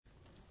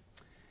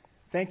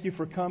Thank you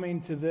for coming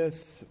to this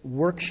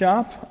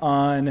workshop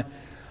on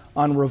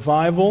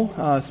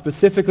revival,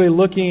 specifically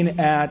looking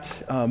at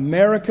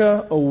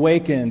America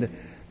Awakened,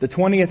 the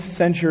 20th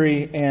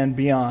century and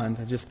beyond.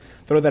 I just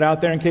throw that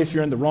out there in case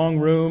you're in the wrong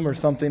room or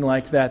something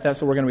like that.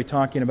 That's what we're going to be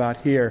talking about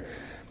here.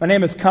 My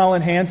name is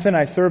Colin Hansen.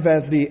 I serve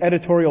as the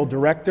editorial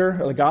director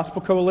of the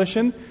Gospel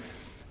Coalition.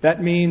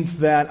 That means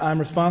that I'm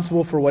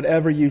responsible for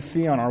whatever you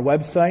see on our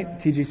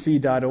website,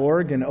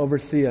 tgc.org, and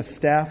oversee a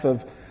staff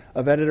of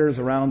editors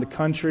around the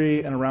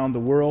country and around the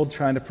world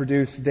trying to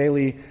produce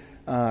daily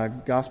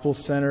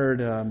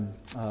gospel-centered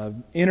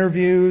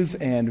interviews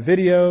and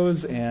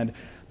videos and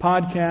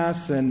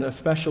podcasts and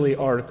especially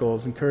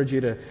articles. Encourage you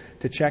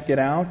to check it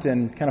out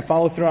and kind of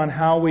follow through on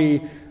how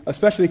we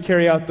especially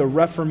carry out the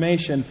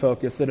Reformation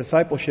focus, the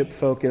discipleship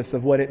focus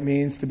of what it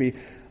means to be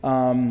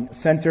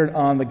centered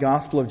on the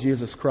gospel of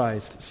Jesus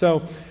Christ. So,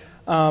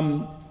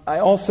 I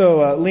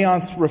also,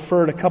 Leon's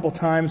referred a couple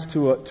times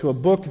to a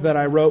book that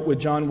I wrote with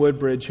John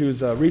Woodbridge,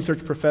 who's a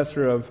research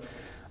professor of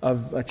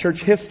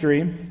church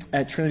history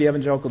at Trinity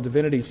Evangelical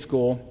Divinity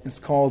School. It's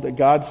called A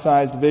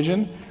God-Sized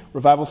Vision,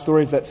 Revival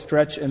Stories That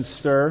Stretch and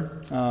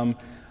Stir.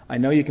 I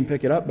know you can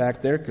pick it up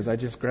back there because I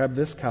just grabbed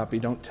this copy.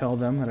 Don't tell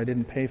them that I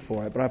didn't pay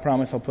for it, but I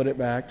promise I'll put it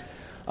back.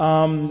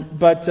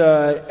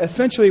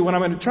 Essentially what I'm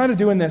going to try to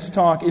do in this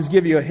talk is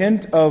give you a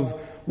hint of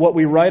what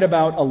we write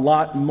about a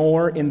lot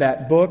more in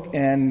that book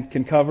and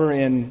can cover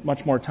in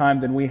much more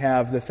time than we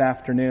have this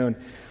afternoon.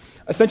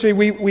 Essentially,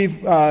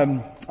 we've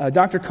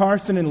Dr.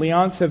 Carson and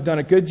Leonce have done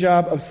a good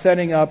job of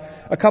setting up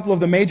a couple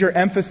of the major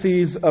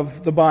emphases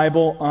of the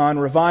Bible on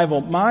revival.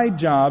 My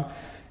job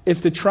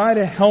is to try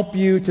to help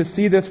you to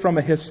see this from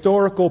a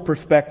historical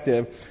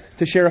perspective,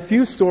 to share a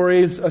few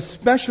stories,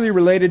 especially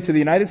related to the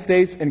United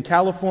States and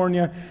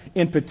California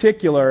in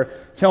particular,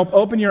 to help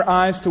open your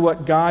eyes to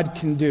what God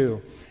can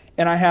do.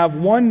 And I have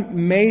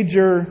one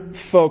major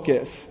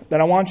focus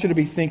that I want you to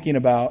be thinking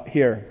about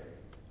here.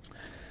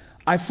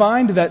 I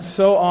find that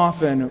so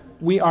often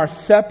we are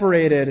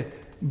separated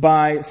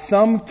by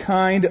some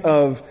kind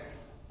of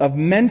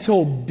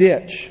mental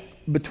ditch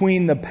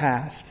between the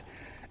past,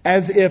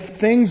 as if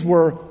things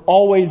were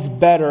always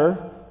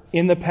better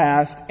in the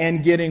past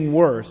and getting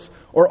worse,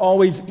 or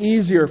always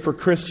easier for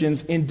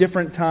Christians in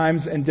different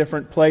times and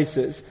different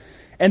places,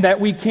 and that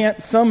we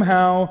can't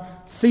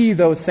somehow see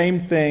those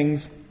same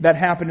things that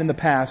happened in the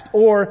past,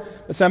 or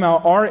somehow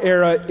our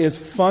era is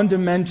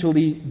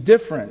fundamentally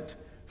different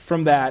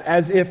from that,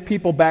 as if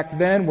people back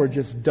then were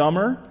just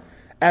dumber,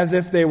 as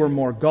if they were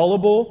more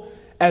gullible,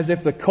 as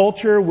if the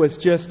culture was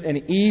just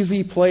an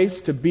easy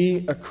place to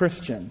be a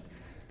Christian.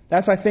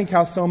 That's, I think,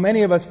 how so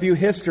many of us view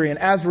history, and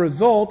as a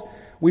result,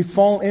 we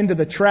fall into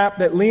the trap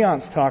that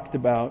Leon's talked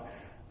about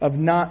of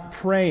not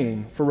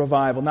praying for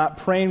revival, not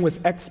praying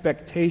with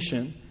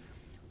expectation.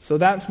 So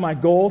that's my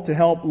goal, to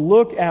help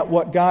look at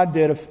what God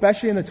did,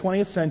 especially in the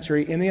 20th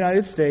century in the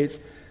United States,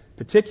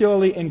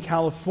 particularly in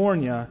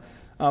California.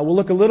 We'll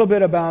look a little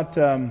bit about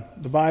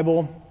the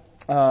Bible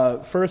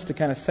first to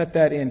kind of set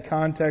that in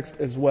context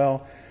as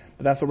well.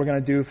 But that's what we're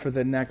going to do for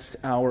the next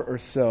hour or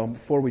so.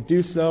 Before we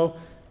do so,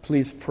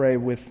 please pray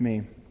with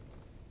me.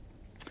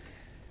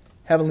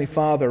 Heavenly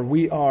Father,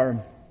 we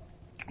are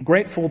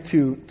grateful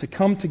to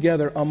come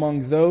together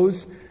among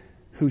those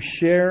who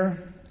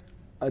share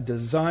a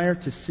desire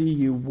to see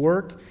you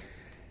work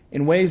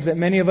in ways that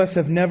many of us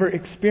have never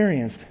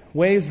experienced,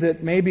 ways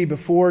that maybe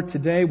before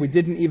today we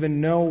didn't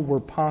even know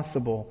were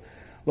possible.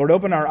 Lord,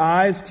 open our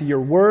eyes to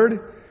your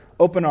word,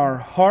 open our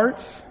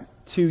hearts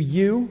to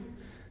you,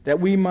 that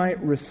we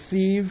might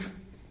receive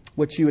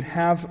what you would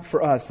have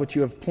for us, what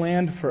you have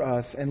planned for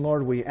us. And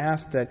Lord, we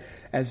ask that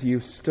as you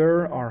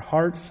stir our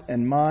hearts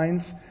and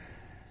minds,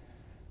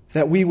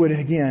 that we would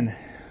again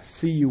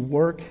see you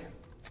work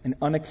in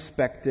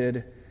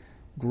unexpected,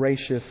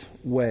 gracious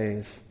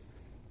ways.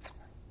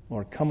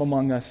 Lord, come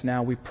among us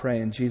now, we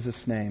pray in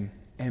Jesus' name.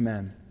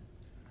 Amen.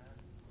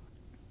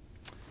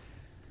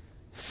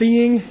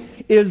 Seeing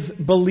is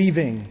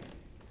believing,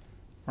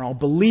 or I'll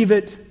believe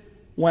it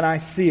when I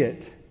see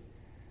it.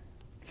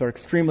 These are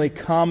extremely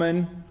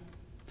common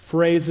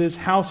phrases,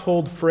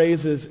 household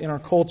phrases in our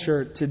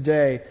culture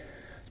today,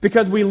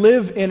 because we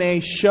live in a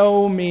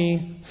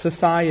show-me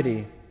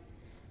society.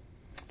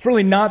 It's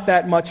really not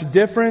that much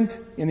different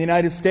in the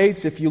United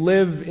States. If you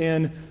live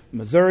in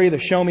Missouri, the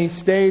show-me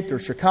state, or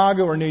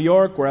Chicago or New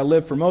York, where I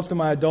lived for most of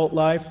my adult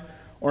life,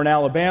 or in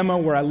Alabama,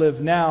 where I live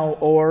now,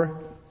 or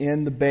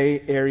in the Bay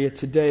Area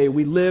today.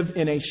 We live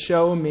in a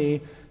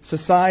show-me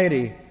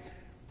society.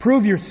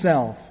 Prove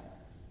yourself.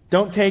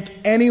 Don't take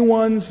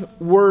anyone's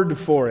word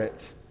for it.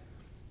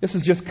 This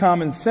is just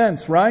common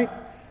sense, right?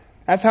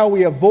 That's how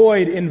we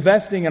avoid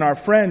investing in our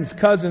friends,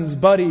 cousins,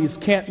 buddies,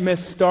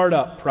 can't-miss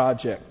startup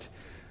project.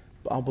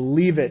 I'll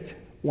believe it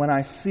when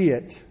I see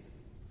it.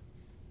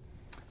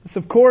 This,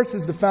 of course,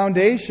 is the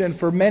foundation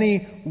for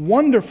many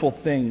wonderful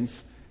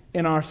things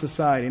in our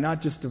society,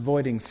 not just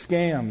avoiding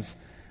scams.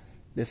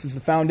 This is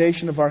the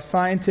foundation of our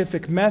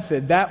scientific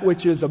method, that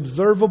which is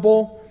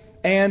observable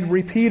and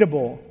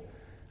repeatable.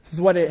 This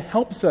is what it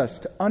helps us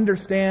to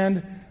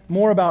understand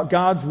more about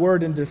God's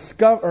world,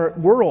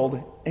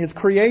 His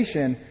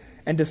creation,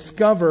 and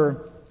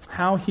discover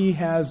how He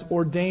has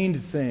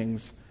ordained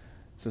things.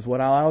 This is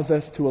what allows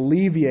us to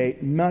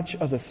alleviate much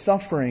of the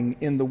suffering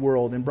in the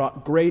world and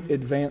brought great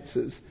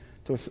advances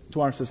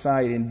to our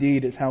society.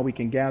 Indeed, it's how we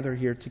can gather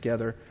here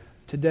together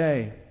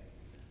today.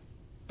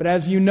 But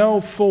as you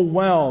know full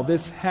well,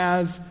 this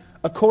has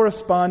a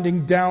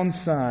corresponding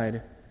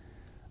downside.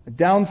 A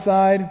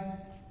downside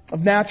of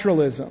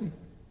naturalism.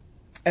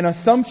 An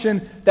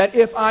assumption that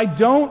if I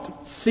don't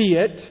see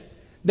it,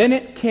 then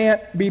it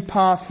can't be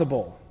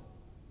possible.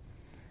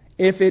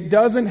 If it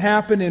doesn't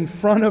happen in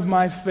front of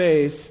my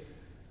face,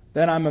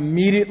 then I'm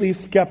immediately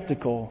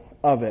skeptical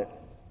of it.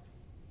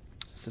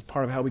 This is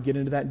part of how we get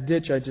into that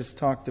ditch I just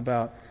talked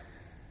about.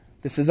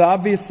 This is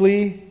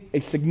obviously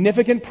a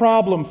significant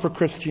problem for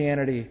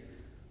Christianity,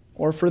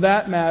 or for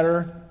that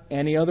matter,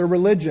 any other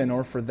religion,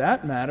 or for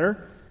that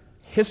matter,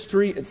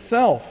 history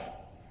itself.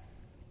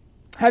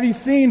 Have you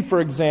seen, for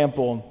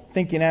example,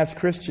 thinking as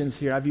Christians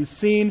here, have you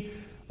seen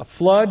a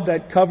flood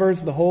that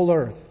covers the whole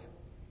earth?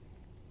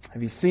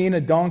 Have you seen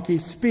a donkey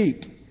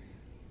speak?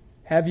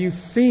 Have you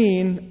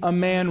seen a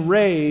man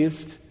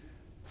raised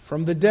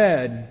from the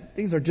dead?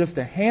 These are just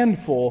a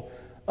handful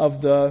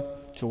of the,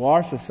 to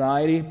our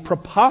society,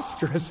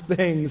 preposterous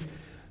things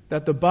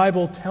that the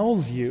Bible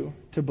tells you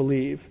to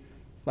believe.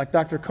 Like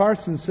Dr.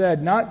 Carson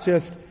said, not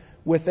just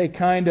with a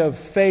kind of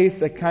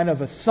faith, a kind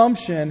of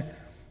assumption,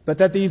 but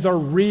that these are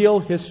real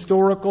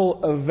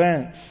historical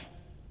events.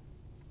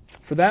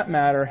 For that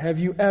matter, have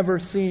you ever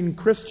seen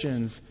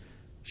Christians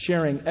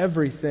sharing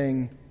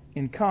everything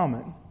in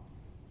common,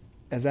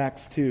 as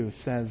Acts 2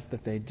 says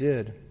that they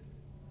did?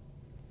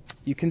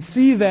 You can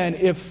see then,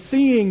 if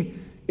seeing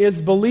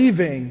is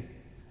believing,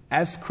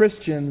 as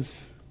Christians,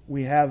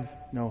 we have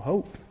no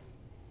hope.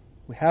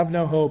 We have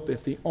no hope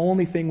if the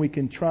only thing we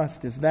can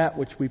trust is that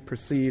which we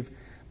perceive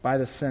by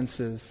the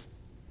senses.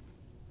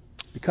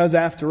 Because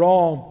after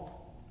all,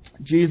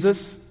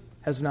 Jesus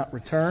has not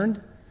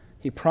returned.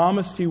 He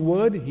promised He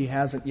would. He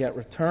hasn't yet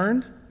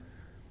returned.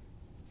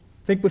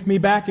 Think with me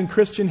back in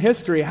Christian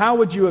history. How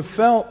would you have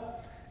felt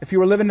if you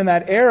were living in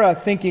that era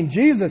thinking,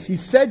 Jesus, you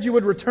said you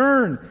would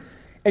return.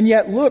 And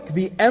yet, look,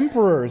 the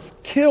emperors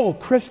kill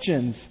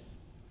Christians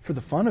for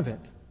the fun of it,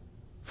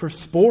 for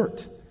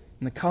sport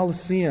in the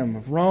Colosseum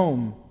of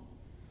Rome.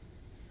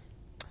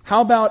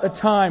 How about a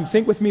time,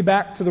 think with me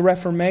back to the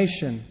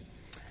Reformation.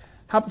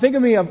 Think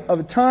of me of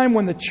a time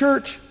when the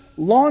church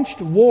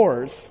launched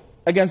wars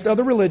against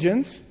other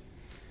religions,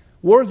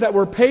 wars that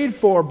were paid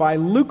for by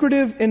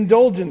lucrative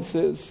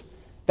indulgences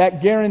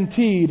that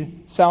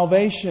guaranteed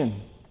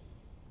salvation.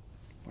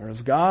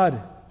 Whereas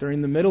God,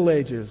 during the Middle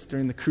Ages,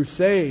 during the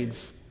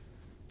Crusades,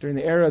 during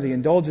the era of the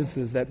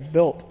indulgences that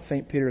built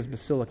St. Peter's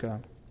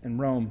Basilica in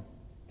Rome.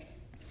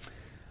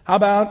 How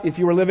about if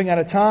you were living at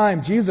a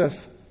time,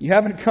 Jesus, you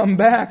haven't come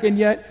back, and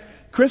yet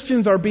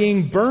Christians are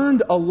being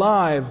burned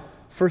alive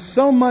for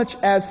so much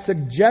as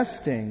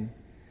suggesting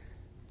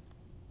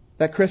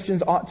that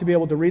Christians ought to be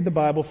able to read the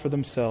Bible for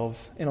themselves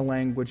in a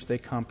language they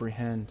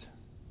comprehend.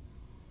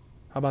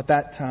 How about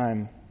that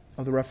time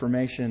of the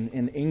Reformation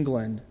in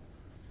England?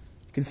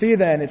 You can see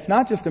then, it's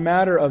not just a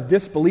matter of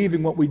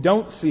disbelieving what we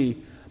don't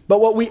see,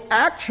 but what we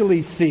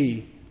actually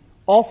see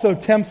also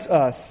tempts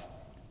us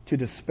to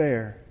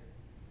despair.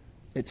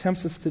 It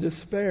tempts us to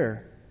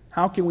despair.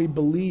 How can we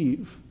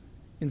believe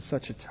in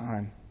such a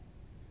time?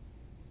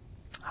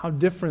 How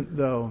different,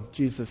 though,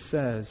 Jesus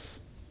says,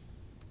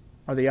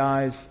 are the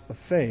eyes of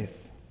faith.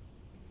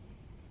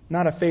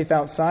 Not a faith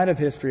outside of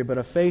history, but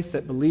a faith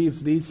that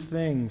believes these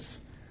things.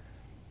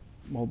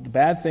 Well, the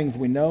bad things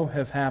we know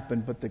have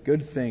happened, but the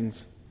good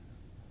things,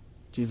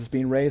 Jesus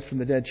being raised from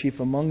the dead, chief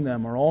among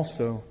them, are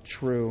also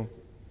true.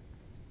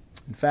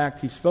 In fact,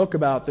 He spoke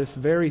about this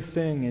very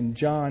thing in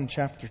John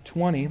chapter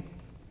 20,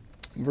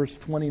 verse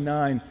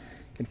 29. You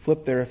can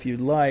flip there if you'd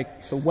like.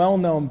 It's a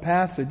well-known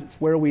passage. It's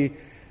where we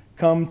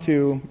come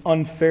to,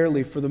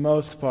 unfairly for the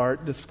most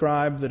part,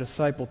 describe the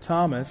disciple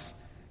Thomas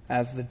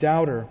as the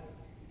doubter.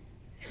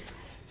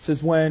 It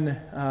says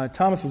when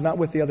Thomas was not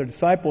with the other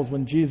disciples,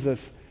 when Jesus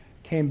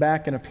came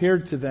back and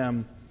appeared to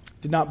them,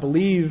 did not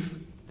believe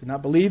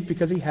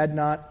because he had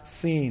not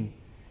seen.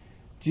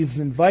 Jesus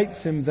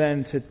invites him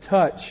then to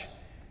touch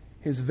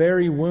His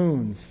very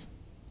wounds.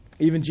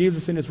 Even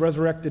Jesus in His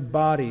resurrected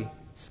body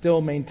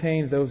still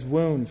maintained those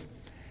wounds.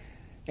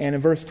 And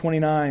in verse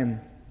 29,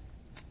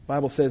 the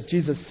Bible says,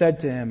 Jesus said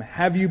to him,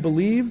 "Have you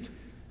believed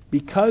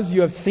because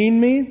you have seen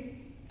me?"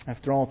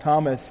 After all,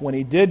 Thomas, when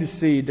he did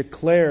see,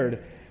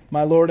 declared,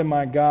 "My Lord and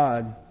my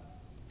God."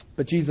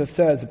 But Jesus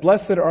says,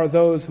 "Blessed are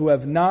those who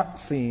have not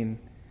seen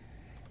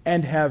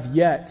and have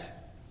yet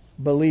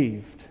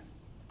believed."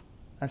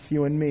 That's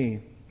you and me.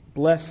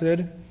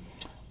 Blessed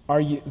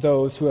are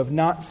those who have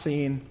not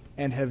seen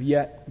and have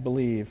yet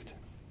believed.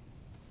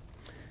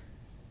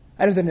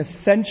 That is an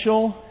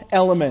essential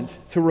element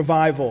to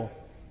revival.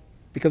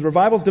 Because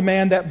revivals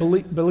demand that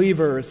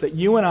believers, that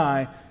you and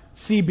I,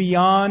 see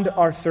beyond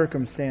our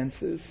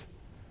circumstances.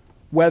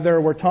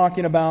 Whether we're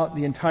talking about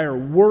the entire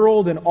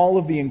world and all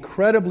of the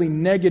incredibly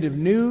negative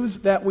news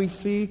that we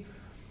see,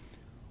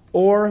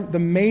 or the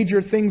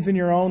major things in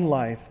your own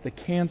life, the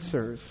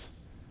cancers,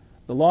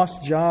 the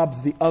lost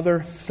jobs, the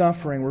other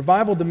suffering.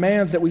 Revival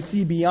demands that we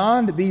see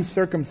beyond these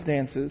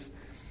circumstances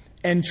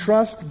and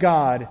trust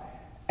God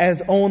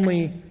as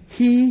only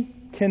He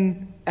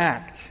can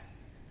act.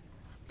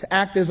 To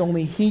act as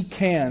only He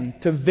can,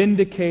 to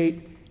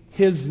vindicate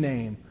His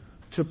name,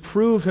 to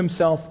prove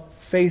Himself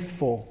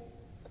faithful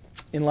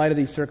in light of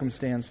these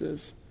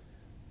circumstances.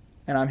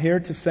 And I'm here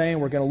to say,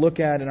 and we're going to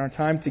look at in our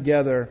time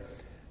together,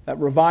 that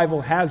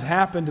revival has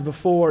happened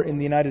before in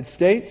the United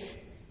States.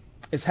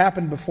 It's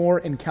happened before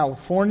in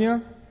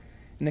California,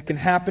 and it can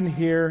happen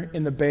here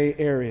in the Bay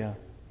Area.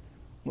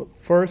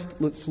 First,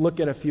 let's look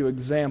at a few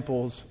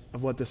examples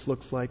of what this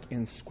looks like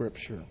in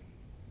Scripture.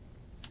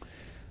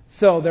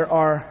 So there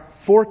are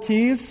 4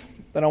 keys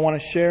that I want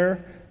to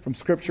share from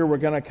Scripture. We're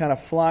going to kind of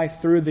fly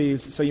through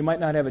these, so you might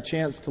not have a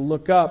chance to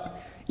look up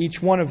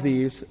each one of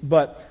these,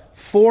 but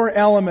 4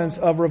 elements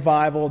of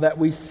revival that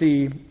we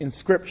see in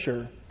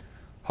Scripture.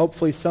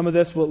 Hopefully some of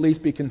this will at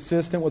least be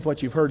consistent with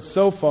what you've heard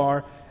so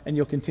far, and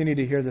you'll continue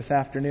to hear this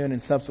afternoon in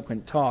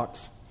subsequent talks.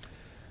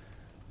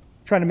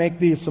 I'm trying to make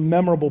these some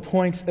memorable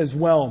points as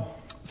well.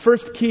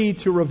 First key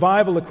to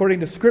revival,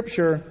 according to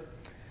Scripture,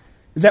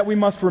 is that we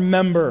must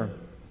remember.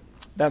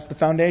 That's the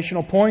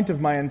foundational point of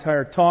my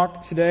entire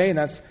talk today, and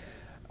that's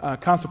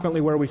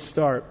consequently where we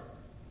start.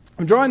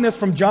 I'm drawing this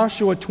from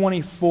Joshua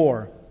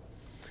 24.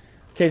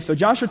 Okay, so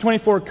Joshua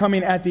 24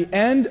 coming at the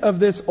end of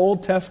this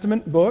Old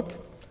Testament book.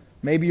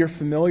 Maybe you're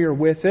familiar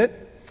with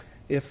it.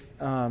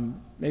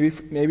 Maybe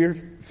you're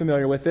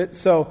familiar with it.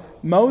 So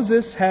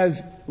Moses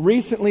has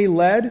recently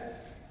led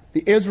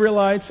the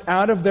Israelites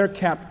out of their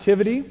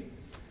captivity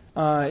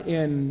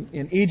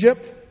in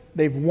Egypt.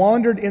 They've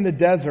wandered in the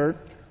desert.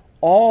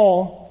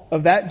 All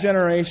of that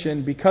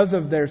generation, because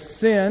of their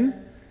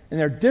sin and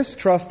their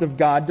distrust of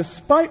God,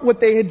 despite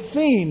what they had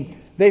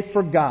seen, they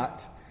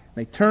forgot.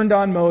 They turned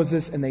on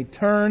Moses and they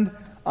turned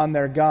on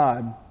their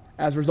God.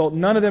 As a result,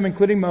 none of them,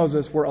 including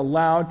Moses, were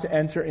allowed to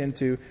enter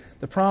into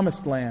the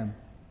Promised Land.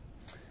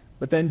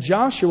 But then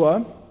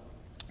Joshua,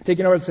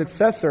 taking over as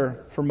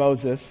successor for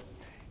Moses,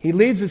 he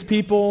leads his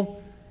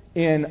people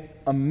in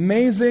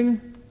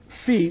amazing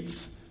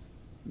feats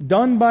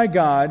done by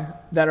God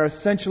that are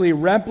essentially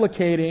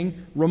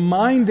replicating,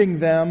 reminding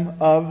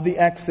them of the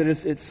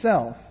Exodus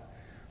itself.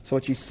 So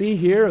what you see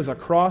here is a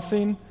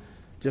crossing,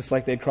 just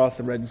like they crossed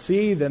the Red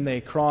Sea, then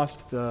they crossed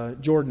the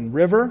Jordan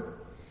River.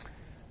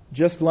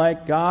 Just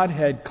like God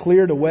had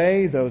cleared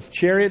away those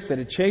chariots that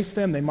had chased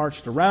them, they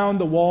marched around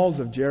the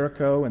walls of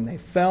Jericho and they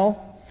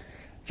fell.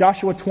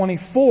 Joshua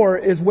 24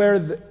 is where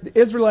the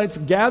Israelites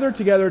gather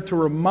together to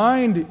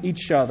remind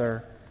each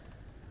other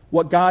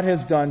what God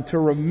has done, to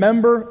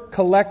remember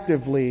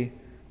collectively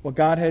what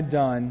God had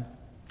done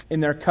in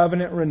their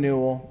covenant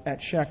renewal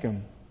at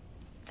Shechem.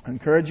 I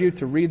encourage you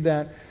to read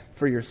that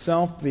for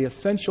yourself. The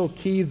essential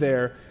key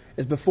there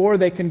is before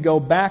they can go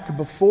back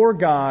before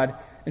God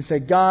and say,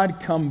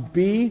 God, come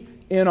be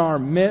in our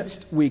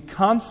midst. We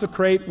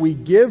consecrate, we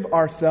give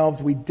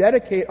ourselves, we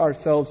dedicate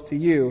ourselves to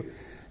you.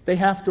 They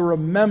have to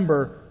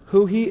remember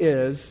who He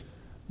is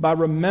by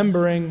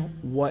remembering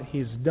what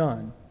He's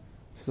done.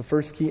 So the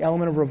first key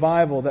element of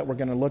revival that we're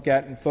going to look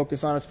at and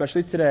focus on,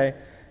 especially today,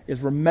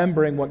 is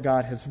remembering what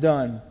God has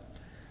done.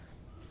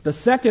 The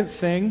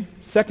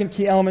second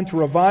key element to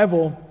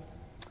revival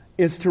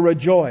is to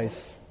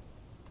rejoice.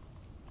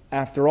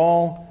 After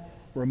all,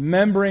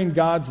 remembering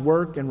God's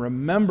work and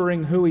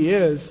remembering who He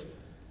is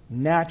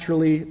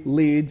naturally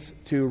leads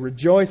to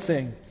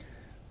rejoicing.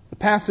 The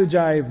passage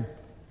I've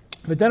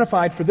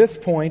identified for this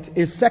point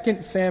is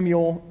 2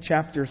 Samuel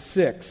chapter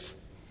 6.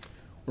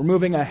 We're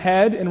moving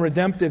ahead in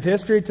redemptive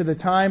history to the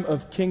time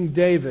of King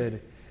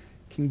David.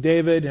 King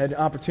David had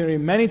opportunity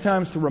many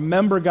times to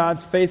remember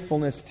God's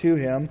faithfulness to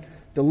him,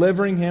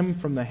 delivering him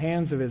from the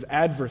hands of his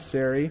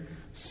adversary,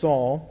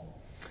 Saul.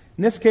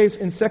 In this case,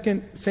 in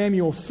 2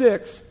 Samuel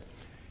 6,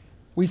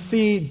 we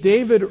see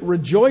David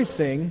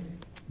rejoicing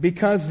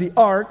because the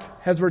ark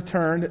has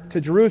returned to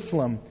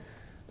Jerusalem.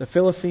 The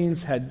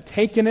Philistines had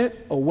taken it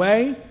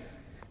away.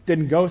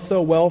 Didn't go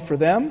so well for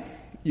them.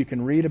 You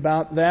can read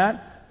about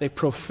that. They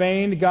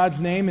profaned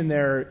God's name in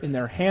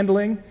their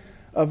handling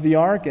of the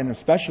ark, and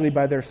especially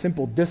by their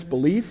simple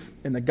disbelief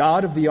in the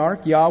God of the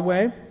ark,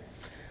 Yahweh.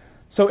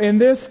 So in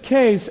this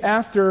case,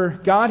 after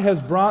God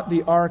has brought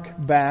the ark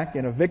back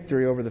in a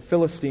victory over the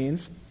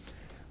Philistines,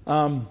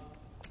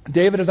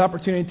 David has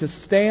opportunity to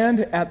stand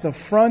at the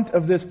front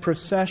of this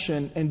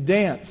procession and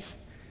dance.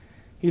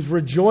 He's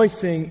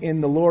rejoicing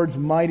in the Lord's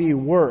mighty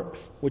works,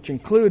 which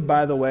include,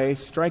 by the way,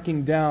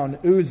 striking down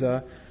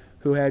Uzzah,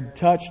 who had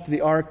touched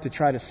the ark to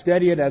try to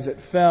steady it as it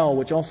fell,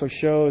 which also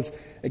shows,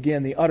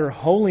 again, the utter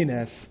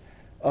holiness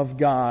of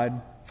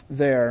God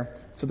there.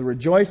 So the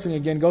rejoicing,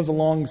 again, goes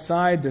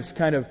alongside this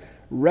kind of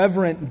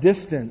reverent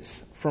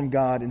distance from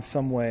God in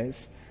some ways.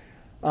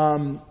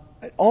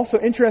 Also,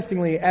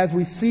 interestingly, as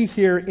we see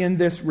here in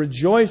this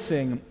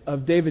rejoicing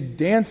of David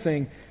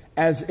dancing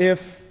as if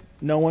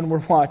no one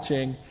were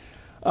watching.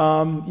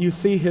 You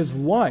see his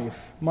wife,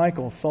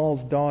 Michal,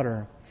 Saul's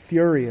daughter,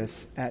 furious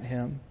at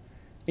him,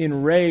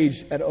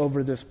 enraged at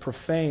over this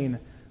profane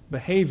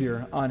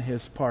behavior on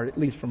his part, at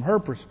least from her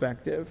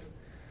perspective.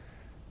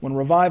 When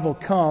revival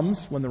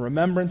comes, when the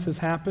remembrance has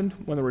happened,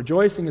 when the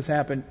rejoicing has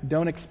happened,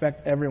 don't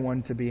expect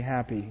everyone to be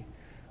happy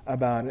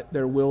about it.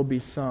 There will be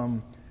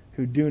some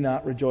who do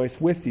not rejoice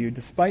with you,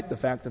 despite the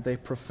fact that they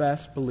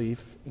profess belief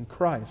in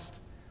Christ.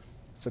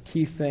 It's a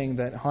key thing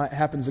that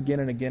happens again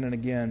and again and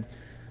again.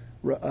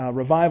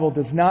 Revival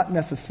does not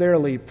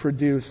necessarily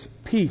produce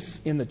peace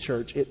in the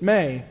church. It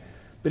may,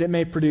 but it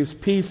may produce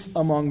peace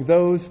among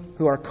those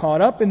who are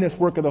caught up in this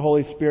work of the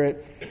Holy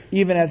Spirit,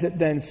 even as it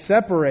then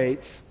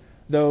separates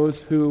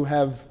those who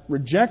have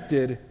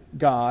rejected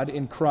God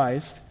in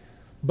Christ,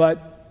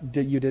 but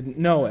you didn't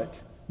know it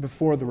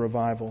before the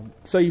revival.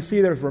 So you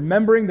see there's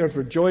remembering, there's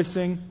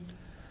rejoicing.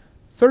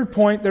 Third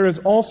point, there is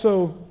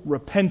also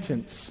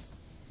repentance.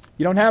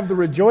 You don't have the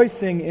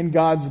rejoicing in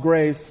God's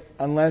grace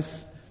unless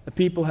the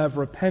people have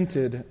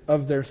repented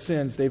of their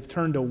sins. They've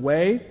turned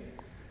away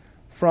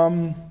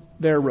from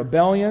their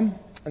rebellion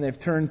and they've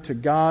turned to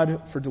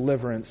God for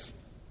deliverance.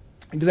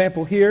 An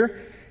example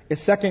here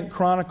is 2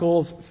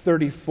 Chronicles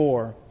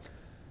 34.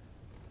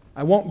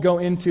 I won't go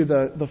into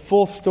the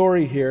full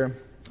story here.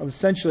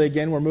 Essentially,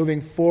 again, we're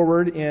moving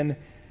forward in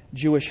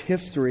Jewish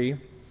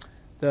history.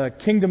 The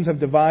kingdoms have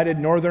divided,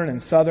 northern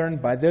and southern,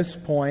 by this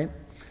point.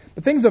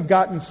 But things have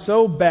gotten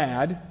so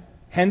bad,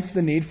 hence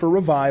the need for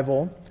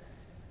revival,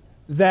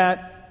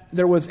 that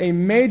there was a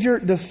major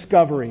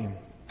discovery.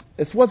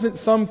 This wasn't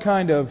some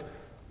kind of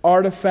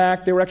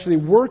artifact. They were actually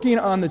working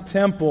on the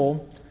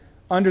temple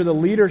under the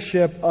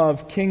leadership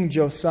of King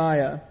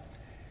Josiah.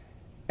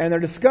 And their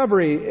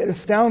discovery, it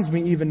astounds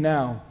me even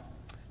now.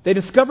 They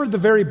discovered the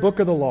very book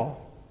of the law.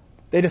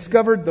 They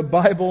discovered the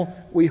Bible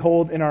we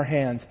hold in our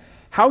hands.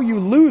 How you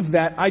lose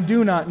that, I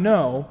do not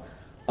know.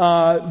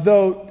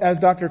 Though, as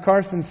Dr.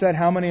 Carson said,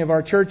 how many of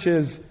our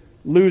churches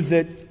lose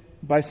it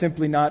by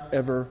simply not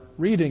ever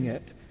reading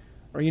it?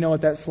 Or you know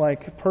what that's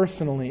like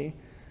personally.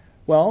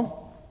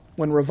 Well,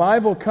 when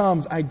revival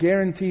comes, I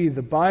guarantee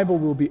the Bible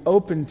will be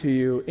open to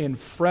you in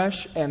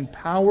fresh and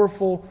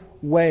powerful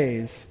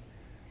ways.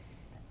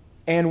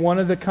 And one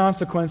of the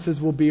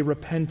consequences will be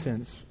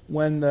repentance.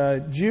 When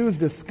the Jews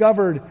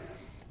discovered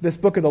this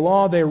book of the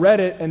law, they read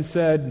it and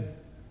said,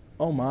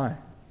 "Oh my,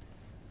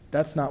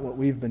 that's not what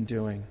we've been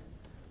doing.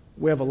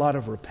 We have a lot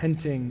of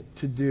repenting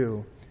to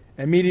do."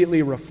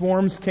 Immediately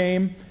reforms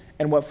came,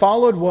 and what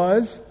followed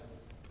was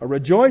a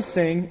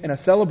rejoicing and a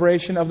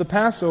celebration of the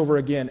Passover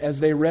again as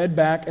they read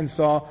back and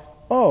saw,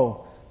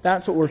 oh,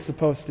 that's what we're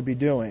supposed to be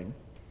doing.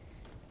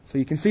 So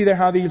you can see there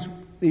how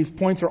these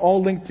points are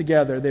all linked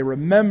together. They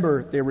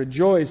remember, they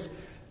rejoice,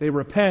 they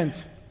repent,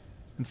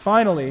 and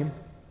finally,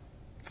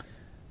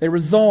 they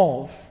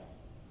resolve.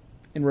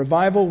 In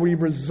revival, we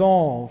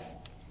resolve.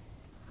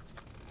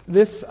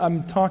 This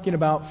I'm talking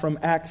about from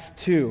Acts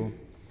 2.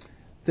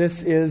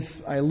 This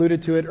is, I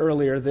alluded to it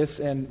earlier, this,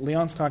 and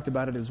Leon's talked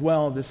about it as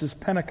well, this is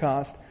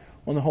Pentecost,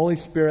 when the Holy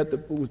Spirit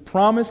that was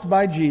promised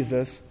by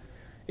Jesus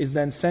is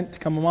then sent to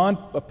come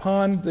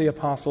upon the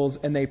apostles,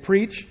 and they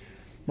preach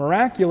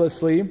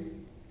miraculously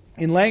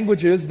in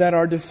languages that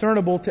are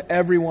discernible to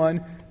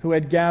everyone who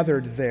had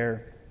gathered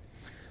there.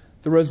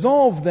 The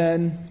resolve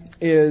then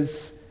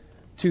is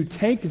to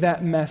take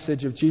that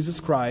message of Jesus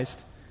Christ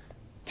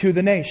to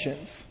the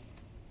nations.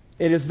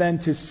 It is then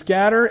to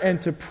scatter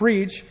and to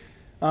preach.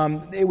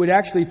 It would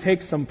actually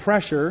take some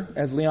pressure,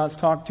 as Leon's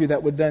talked to,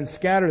 that would then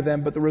scatter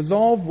them. But the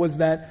resolve was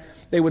that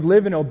they would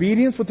live in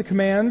obedience with the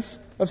commands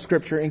of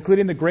Scripture,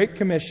 including the Great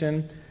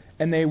Commission,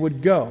 and they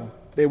would go.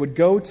 They would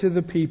go to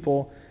the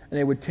people, and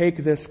they would take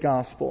this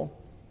gospel.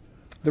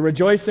 The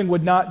rejoicing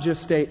would not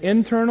just stay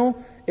internal,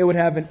 it would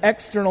have an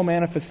external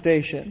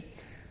manifestation.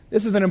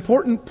 This is an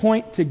important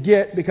point to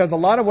get because a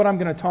lot of what I'm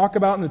going to talk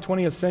about in the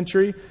 20th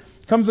century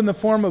comes in the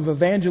form of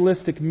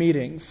evangelistic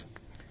meetings.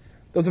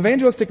 Those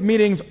evangelistic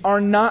meetings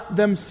are not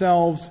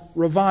themselves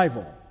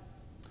revival,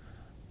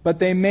 but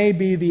they may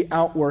be the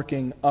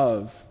outworking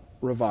of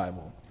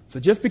revival. So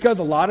just because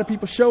a lot of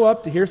people show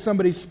up to hear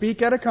somebody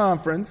speak at a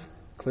conference,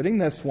 including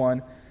this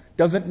one,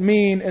 doesn't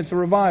mean it's a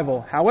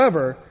revival.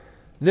 However,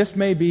 this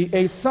may be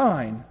a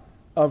sign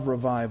of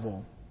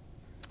revival.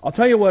 I'll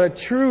tell you what a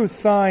true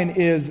sign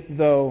is,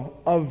 though,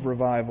 of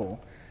revival.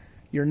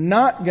 You're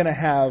not going to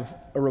have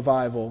a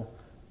revival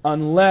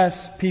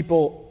unless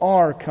people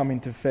are coming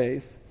to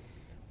faith.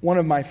 One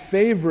of my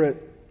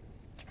favorite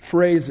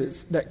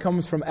phrases that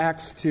comes from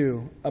Acts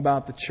 2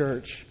 about the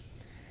church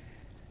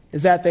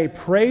is that they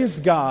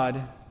praised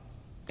God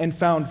and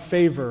found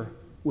favor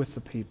with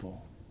the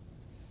people.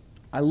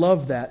 I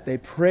love that. They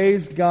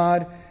praised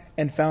God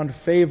and found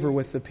favor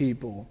with the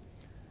people.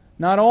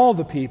 Not all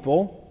the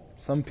people.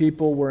 Some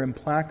people were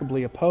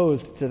implacably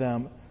opposed to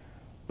them.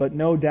 But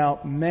no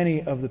doubt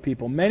many of the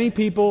people. Many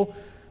people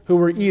who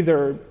were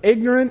either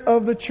ignorant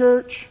of the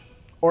church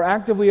or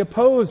actively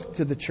opposed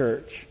to the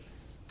church.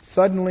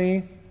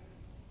 Suddenly,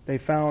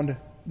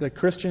 the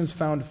Christians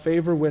found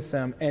favor with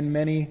them, and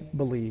many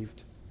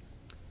believed.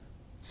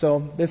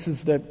 So this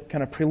is the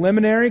kind of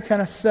preliminary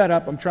kind of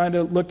setup. I'm trying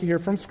to look here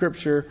from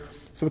Scripture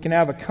so we can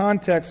have a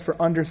context for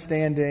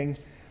understanding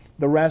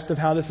the rest of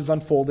how this is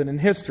unfolded in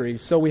history.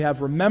 So we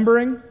have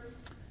remembering,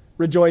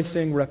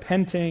 rejoicing,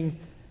 repenting,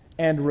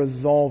 and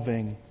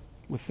resolving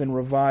within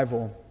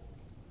revival.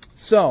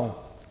 So,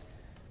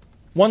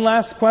 one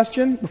last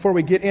question before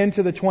we get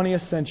into the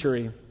 20th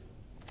century.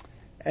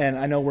 And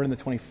I know we're in the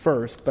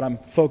 21st, but I'm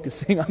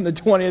focusing on the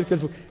 20th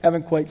because we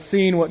haven't quite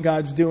seen what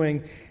God's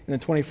doing in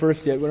the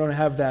 21st yet. We don't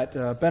have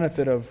that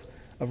benefit of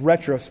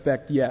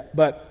retrospect yet.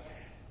 But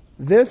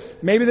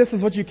maybe this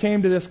is what you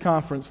came to this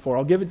conference for.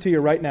 I'll give it to you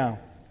right now.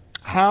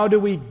 How do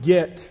we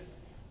get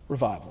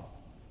revival?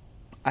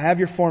 I have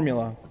your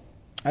formula.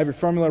 I have your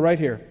formula right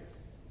here.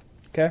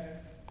 Okay?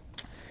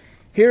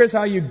 Here is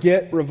how you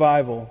get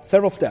revival.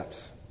 Several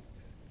steps.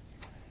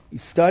 You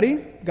study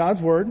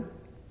God's Word.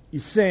 You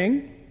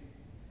sing.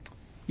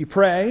 You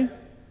pray.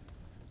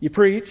 You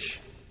preach.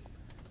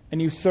 And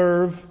you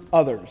serve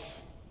others.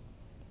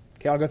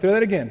 Okay, I'll go through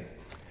that again.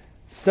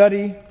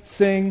 Study,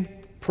 sing,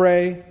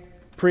 pray,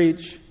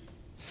 preach,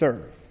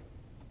 serve.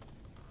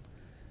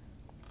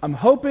 I'm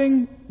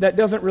hoping that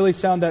doesn't really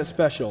sound that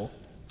special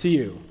to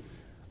you.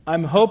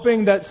 I'm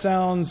hoping that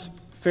sounds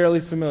fairly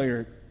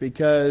familiar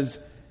because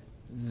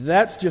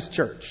that's just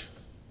church.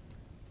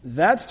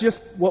 That's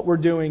just what we're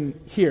doing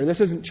here.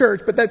 This isn't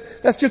church, but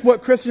that's just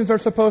what Christians are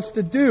supposed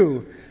to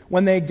do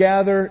when they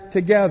gather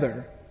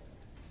together.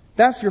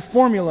 That's your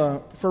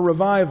formula for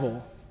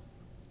revival.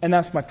 And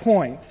that's my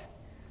point.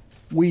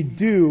 We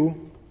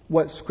do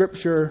what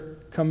Scripture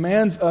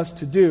commands us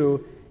to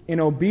do in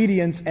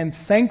obedience and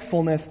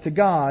thankfulness to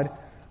God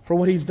for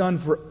what He's done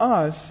for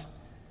us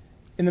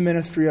in the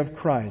ministry of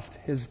Christ.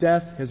 His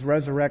death, His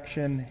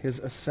resurrection, His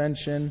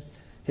ascension,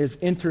 His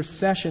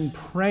intercession,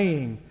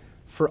 praying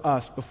for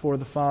us before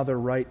the Father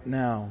right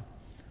now.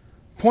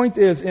 Point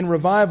is, in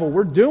revival,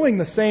 we're doing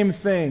the same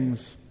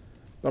things,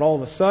 but all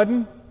of a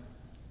sudden,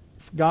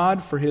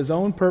 God, for His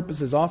own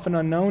purposes, often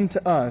unknown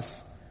to us,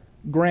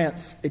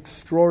 grants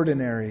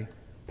extraordinary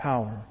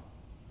power.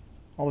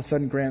 All of a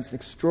sudden grants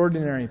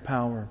extraordinary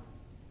power.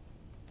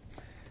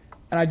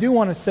 And I do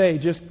want to say,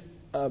 just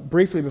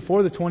briefly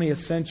before the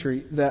 20th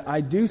century, that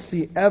I do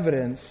see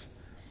evidence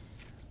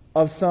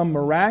of some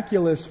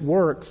miraculous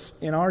works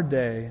in our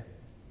day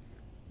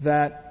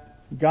that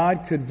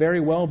God could very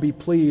well be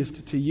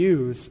pleased to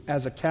use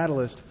as a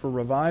catalyst for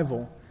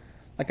revival.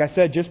 Like I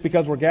said, just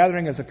because we're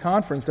gathering as a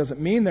conference doesn't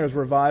mean there's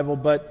revival,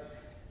 but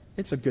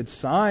it's a good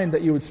sign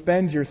that you would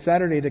spend your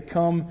Saturday to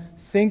come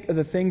think of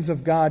the things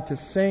of God, to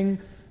sing,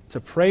 to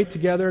pray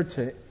together,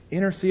 to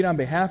intercede on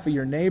behalf of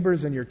your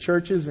neighbors and your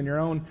churches and your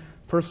own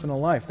personal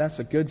life. That's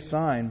a good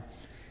sign.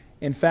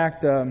 In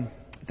fact,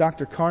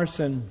 Dr.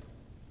 Carson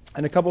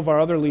and a couple of our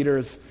other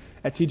leaders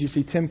at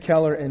TGC, Tim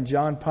Keller and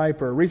John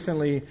Piper,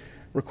 recently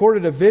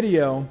recorded a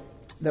video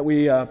that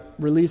we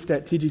released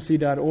at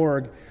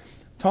tgc.org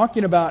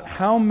talking about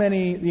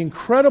the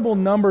incredible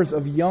numbers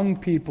of young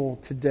people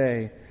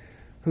today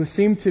who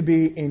seem to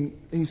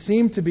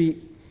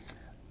be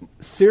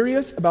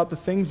serious about the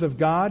things of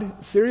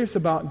God, serious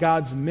about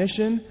God's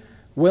mission,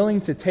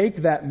 willing to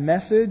take that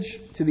message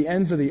to the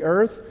ends of the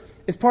earth.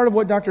 It's part of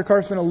what Dr.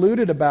 Carson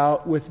alluded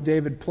about with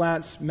David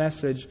Platt's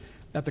message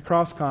at the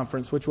Cross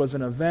Conference, which was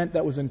an event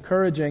that was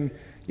encouraging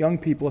young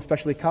people,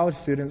 especially college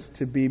students,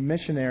 to be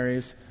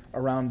missionaries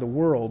around the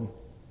world.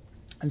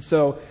 And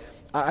so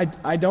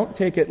I don't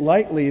take it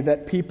lightly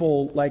that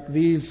people like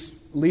these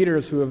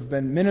leaders who have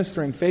been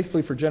ministering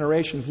faithfully for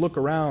generations look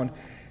around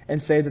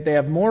and say that they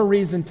have more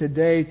reason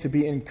today to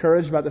be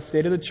encouraged about the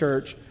state of the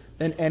church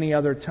than any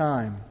other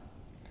time.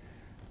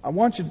 I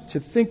want you to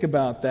think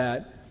about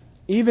that.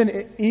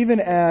 Even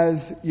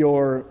as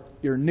your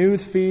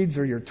news feeds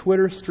or your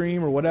Twitter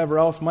stream or whatever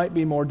else might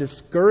be more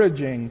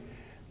discouraging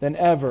than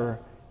ever,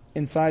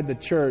 inside the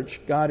church,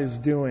 God is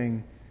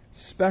doing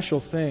special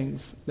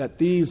things that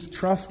these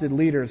trusted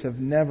leaders have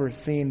never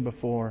seen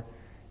before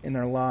in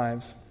their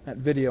lives. That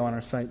video on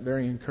our site,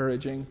 very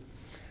encouraging.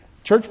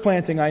 Church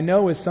planting, I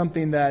know, is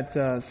something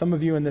that some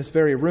of you in this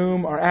very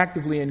room are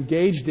actively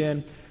engaged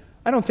in.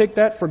 I don't take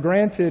that for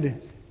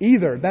granted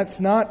either. It's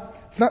not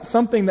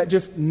something that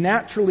just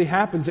naturally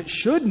happens. It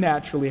should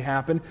naturally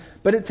happen,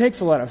 but it takes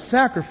a lot of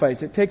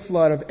sacrifice. It takes a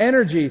lot of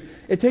energy.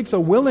 It takes a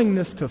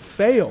willingness to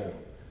fail.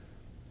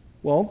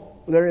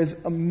 Well, there is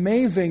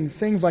amazing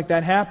things like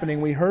that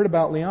happening. We heard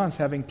about Leon's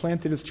having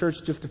planted his church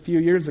just a few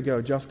years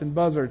ago. Justin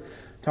Buzzard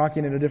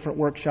talking in a different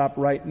workshop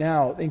right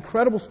now.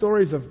 Incredible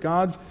stories of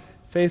God's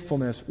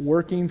faithfulness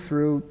working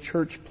through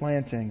church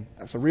planting.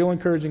 That's a real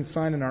encouraging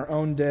sign in our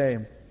own day.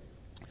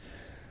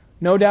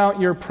 No doubt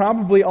you're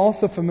probably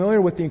also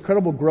familiar with the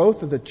incredible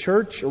growth of the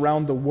church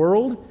around the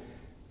world.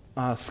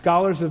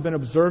 Scholars have been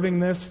observing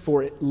this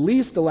for at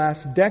least the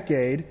last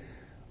decade.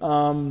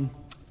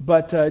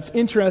 But it's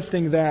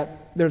interesting that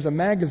there's a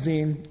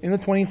magazine in the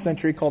 20th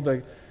century called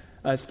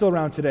it's still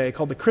around today,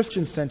 called the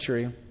Christian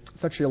Century.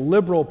 It's actually a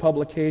liberal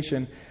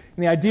publication.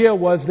 And the idea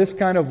was this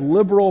kind of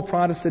liberal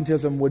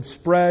Protestantism would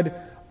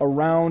spread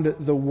around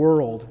the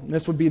world. And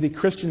this would be the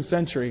Christian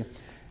Century.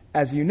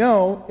 As you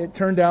know, it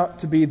turned out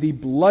to be the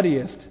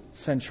bloodiest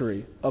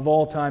century of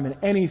all time in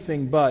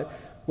anything but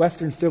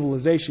Western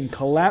civilization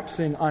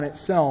collapsing on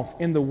itself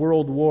in the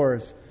world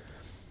wars.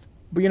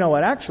 But you know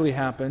what actually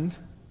happened?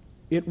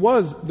 It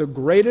was the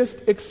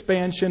greatest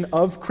expansion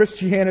of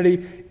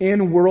Christianity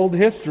in world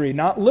history.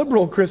 Not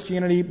liberal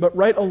Christianity, but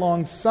right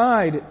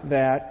alongside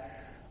that,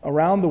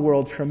 around the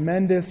world,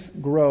 tremendous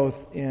growth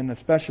in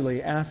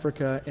especially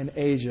Africa and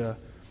Asia,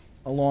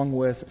 along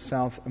with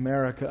South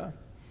America.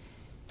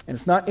 And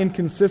it's not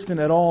inconsistent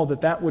at all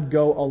that that would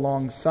go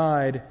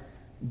alongside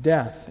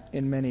death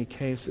in many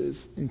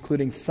cases,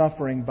 including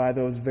suffering by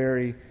those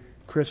very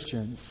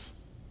Christians.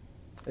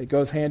 It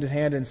goes hand in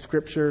hand in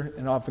Scripture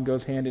and often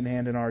goes hand in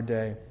hand in our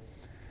day.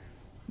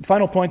 The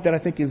final point that I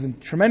think is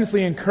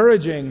tremendously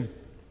encouraging,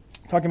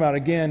 talking about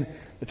again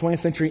the 20th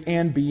century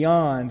and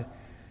beyond,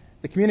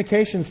 the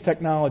communications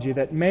technology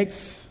that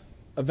makes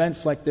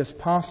events like this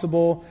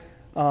possible.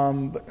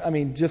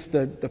 Just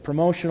the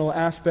promotional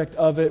aspect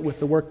of it with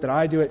the work that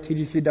I do at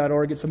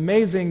tgc.org. It's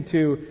amazing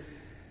to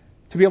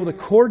be able to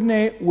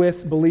coordinate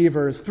with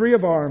believers. 3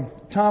 of our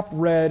top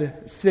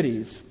red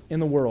cities in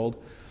the world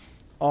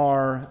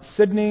are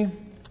Sydney,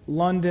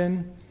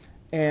 London,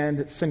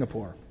 and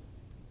Singapore.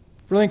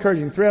 Really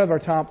encouraging. 3 out of our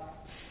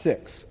top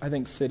 6, I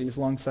think, cities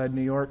alongside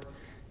New York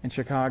and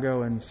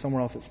Chicago and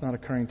somewhere else that's not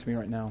occurring to me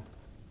right now.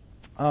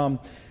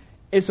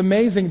 It's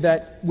amazing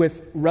that with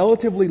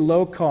relatively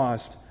low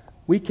cost,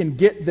 we can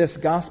get this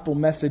gospel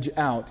message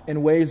out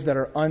in ways that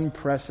are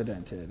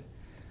unprecedented.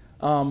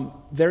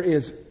 There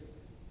is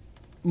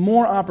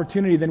more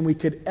opportunity than we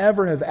could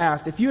ever have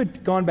asked. If you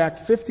had gone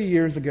back 50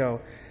 years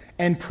ago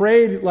and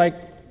prayed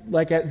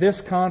like at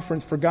this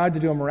conference for God to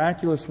do a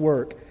miraculous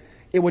work,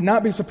 it would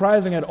not be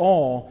surprising at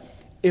all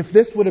if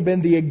this would have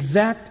been the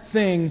exact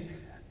thing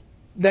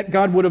that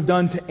God would have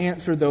done to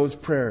answer those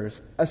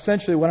prayers.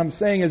 Essentially, what I'm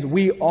saying is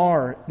we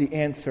are the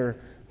answer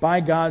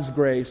by God's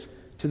grace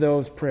to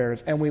those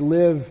prayers. And we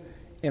live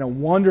in a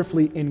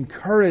wonderfully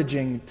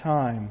encouraging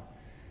time.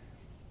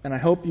 And I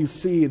hope you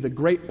see the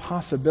great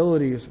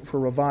possibilities for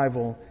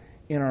revival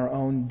in our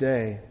own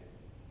day.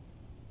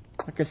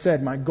 Like I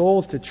said, my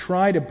goal is to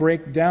try to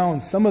break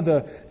down some of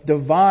the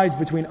divides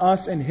between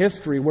us and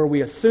history, where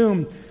we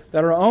assume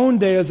that our own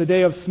day is a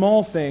day of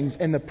small things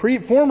and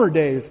the former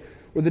days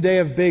were the day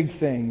of big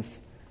things.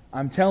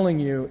 I'm telling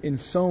you, in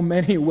so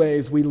many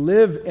ways, we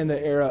live in the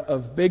era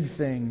of big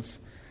things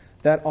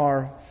that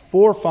our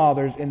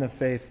forefathers in the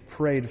faith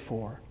prayed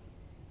for.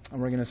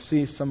 And we're going to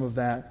see some of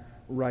that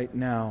right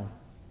now.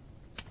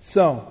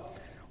 So,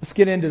 let's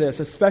get into this,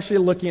 especially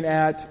looking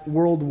at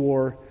World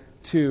War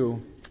II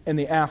and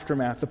the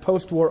aftermath, the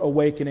post-war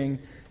awakening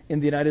in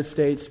the United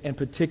States and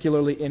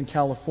particularly in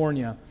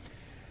California.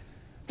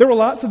 There were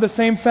lots of the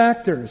same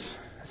factors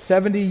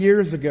 70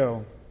 years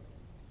ago.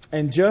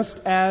 And just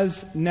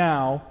as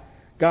now,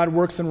 God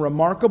works in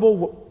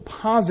remarkable,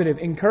 positive,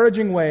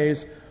 encouraging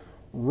ways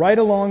right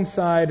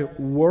alongside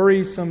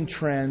worrisome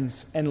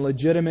trends and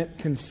legitimate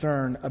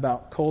concern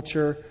about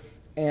culture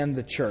and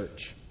the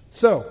church.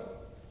 So,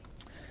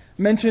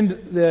 I mentioned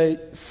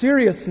the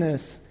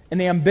seriousness and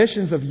the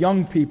ambitions of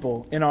young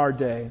people in our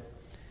day.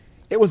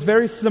 It was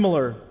very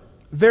similar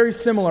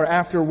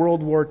after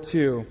World War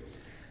II.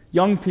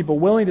 Young people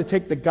willing to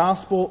take the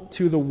gospel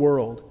to the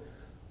world.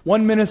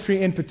 One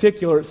ministry in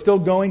particular, it's still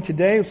going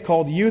today, it's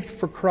called Youth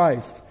for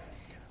Christ.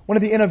 One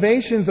of the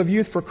innovations of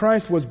Youth for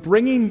Christ was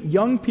bringing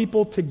young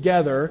people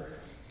together,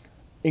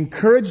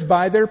 encouraged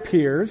by their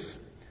peers,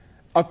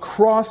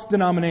 across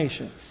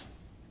denominations.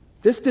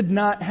 This did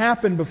not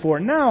happen before.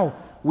 Now,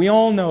 we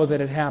all know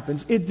that it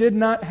happens. It did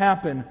not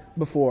happen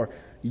before.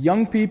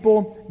 Young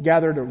people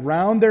gathered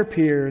around their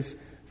peers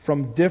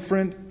from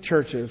different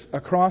churches,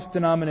 across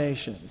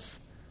denominations.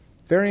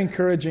 Very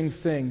encouraging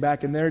thing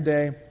back in their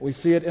day. We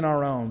see it in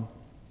our own.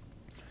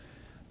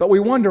 But we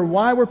wonder,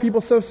 why were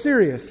people so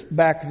serious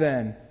back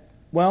then?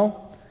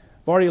 Well,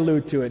 I've already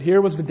alluded to it.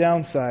 Here was the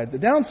downside. The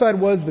downside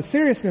was the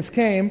seriousness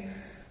came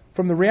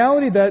from the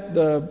reality that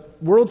the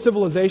world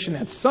civilization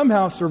had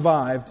somehow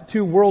survived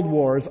 2 world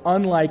wars,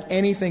 unlike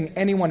anything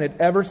anyone had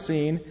ever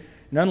seen,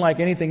 and unlike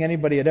anything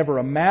anybody had ever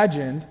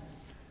imagined.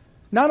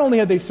 Not only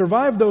had they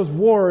survived those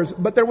wars,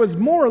 but there was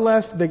more or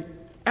less the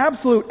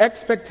absolute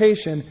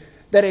expectation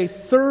that a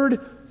third,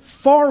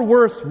 far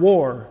worse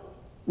war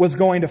was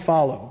going to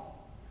follow.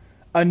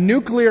 A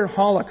nuclear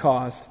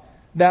holocaust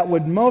that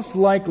would most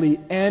likely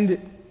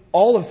end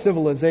all of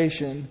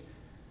civilization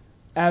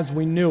as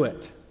we knew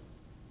it.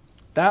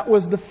 That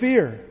was the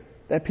fear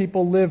that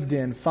people lived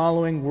in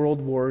following World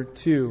War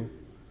II.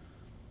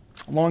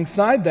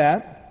 Alongside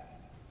that,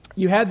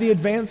 you had the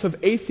advance of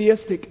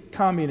atheistic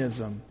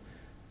communism.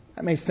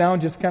 That may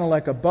sound just kind of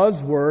like a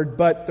buzzword,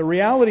 but the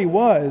reality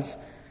was,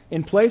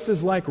 in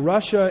places like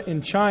Russia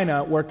and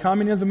China, where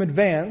communism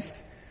advanced,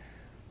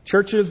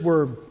 churches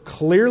were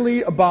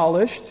clearly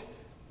abolished,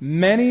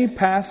 many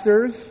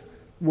pastors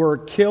were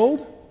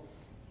killed,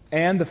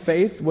 and the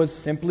faith was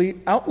simply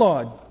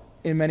outlawed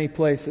in many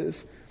places.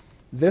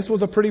 This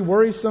was a pretty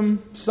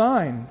worrisome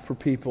sign for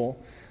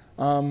people.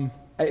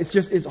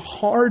 It's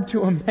hard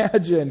to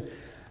imagine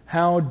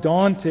how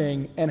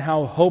daunting and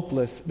how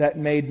hopeless that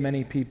made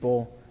many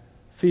people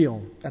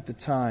feel at the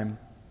time.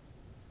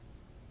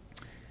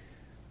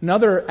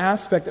 Another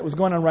aspect that was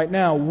going on right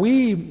now,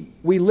 we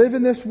live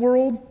in this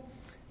world,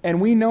 and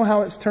we know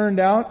how it's turned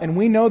out, and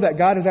we know that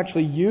God has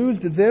actually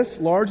used this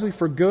largely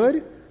for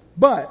good,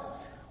 but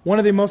one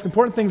of the most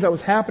important things that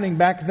was happening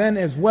back then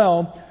as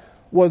well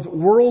was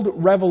world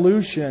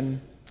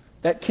revolution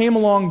that came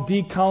along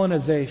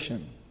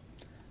decolonization.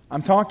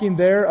 I'm talking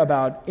there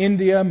about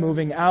India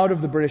moving out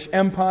of the British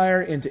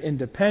Empire into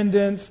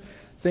independence,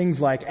 things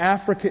like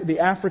Africa, the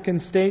African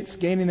states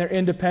gaining their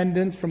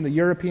independence from the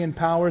European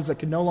powers that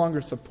could no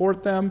longer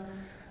support them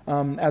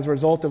as a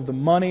result of the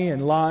money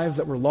and lives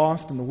that were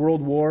lost in the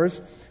world wars.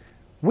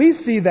 We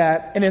see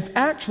that, and it's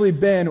actually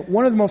been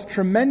one of the most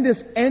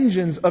tremendous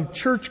engines of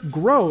church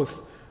growth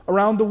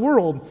around the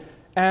world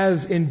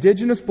as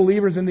indigenous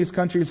believers in these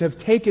countries have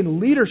taken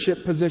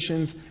leadership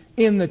positions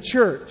in the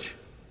church.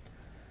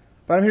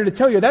 But I'm here to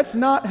tell you, that's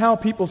not how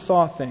people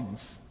saw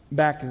things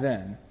back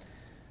then.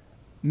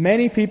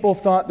 Many people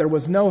thought there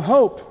was no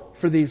hope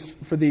for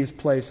these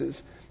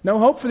places, no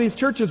hope for these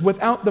churches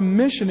without the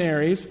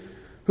missionaries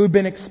who'd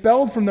been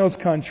expelled from those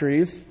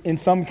countries, in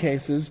some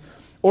cases,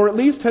 or at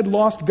least had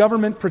lost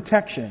government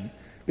protection,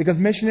 because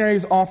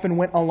missionaries often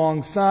went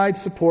alongside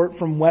support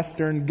from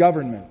Western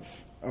governments.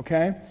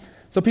 Okay?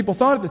 So people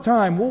thought at the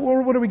time,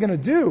 well, what are we going to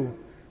do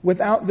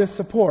without this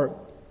support?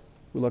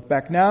 We look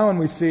back now and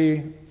we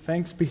see,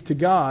 thanks be to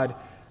God,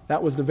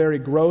 that was the very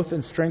growth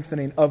and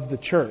strengthening of the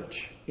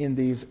church in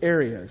these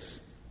areas.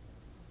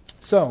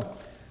 So,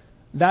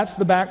 that's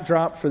the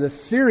backdrop for the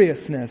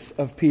seriousness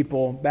of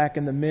people back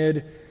in the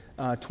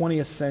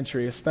mid-20th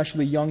century,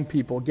 especially young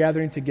people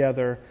gathering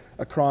together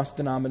across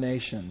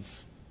denominations.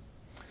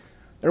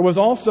 There was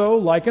also,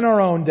 like in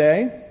our own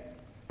day,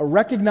 a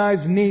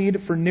recognized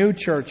need for new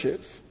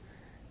churches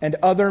and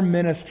other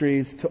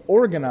ministries to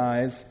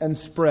organize and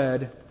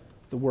spread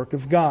the work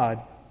of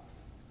God.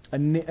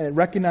 A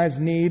recognized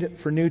need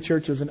for new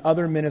churches and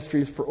other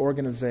ministries for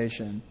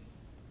organization.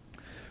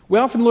 We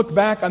often look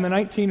back on the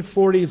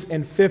 1940s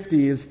and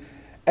 50s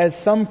as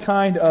some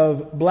kind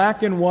of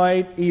black and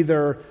white,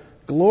 either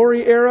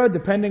glory era,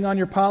 depending on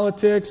your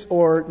politics,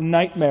 or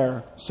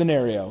nightmare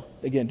scenario,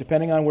 again,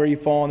 depending on where you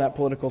fall on that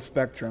political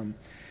spectrum.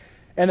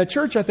 And the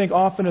church, I think,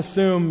 often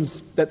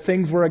assumes that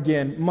things were,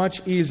 again,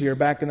 much easier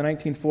back in the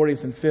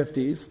 1940s and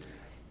 50s.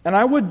 And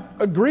I would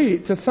agree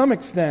to some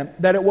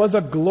extent that it was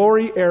a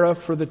glory era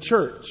for the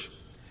church.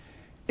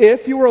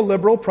 If you were a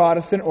liberal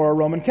Protestant or a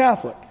Roman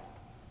Catholic.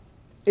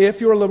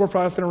 If you were a liberal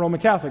Protestant or Roman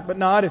Catholic. But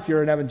not if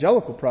you're an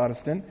evangelical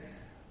Protestant.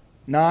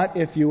 Not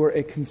if you were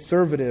a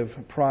conservative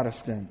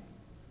Protestant.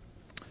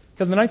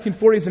 Because in the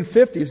 1940s and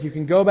 50s, you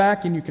can go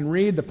back and you can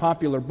read the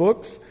popular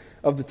books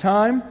of the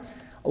time.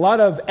 A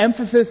lot of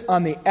emphasis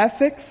on the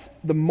ethics,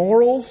 the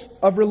morals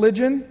of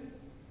religion,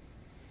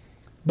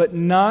 but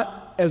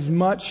not as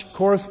much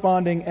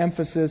corresponding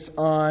emphasis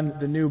on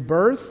the new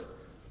birth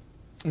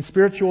and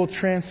spiritual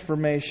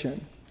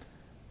transformation.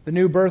 The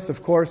new birth,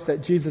 of course,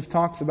 that Jesus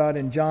talks about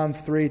in John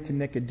 3 to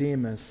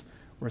Nicodemus,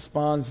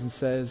 responds and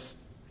says,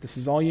 "This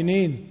is all you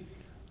need.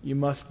 You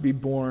must be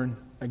born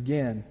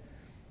again."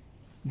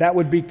 That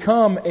would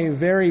become a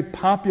very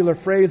popular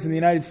phrase in the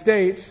United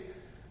States,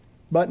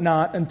 but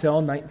not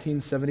until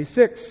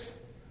 1976,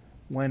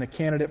 when a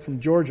candidate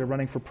from Georgia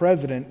running for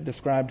president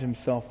described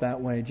himself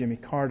that way, Jimmy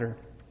Carter.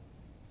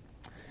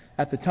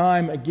 At the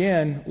time,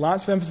 again,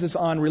 lots of emphasis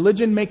on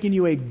religion making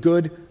you a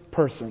good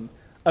person,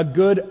 a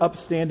good,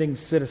 upstanding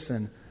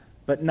citizen,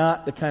 but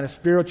not the kind of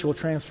spiritual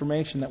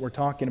transformation that we're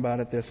talking about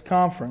at this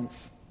conference.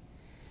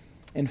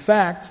 In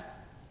fact,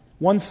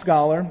 one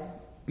scholar,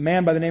 a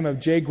man by the name of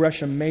J.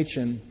 Gresham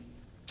Machen,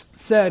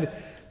 said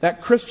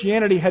that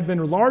Christianity had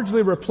been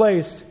largely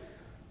replaced,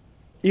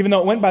 even though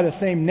it went by the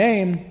same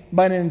name,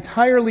 by an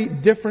entirely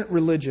different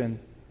religion,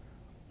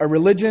 a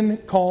religion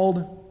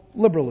called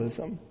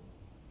liberalism.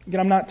 Again,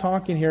 I'm not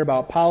talking here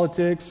about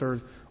politics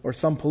or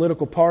some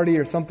political party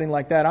or something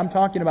like that. I'm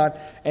talking about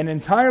an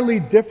entirely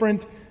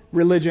different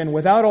religion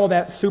without all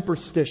that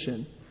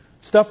superstition.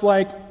 Stuff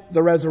like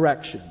the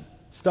resurrection.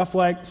 Stuff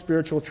like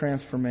spiritual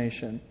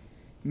transformation.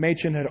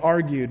 Machen had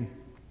argued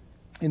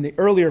in the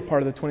earlier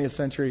part of the 20th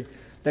century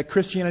that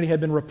Christianity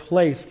had been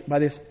replaced by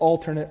this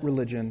alternate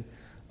religion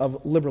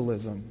of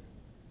liberalism.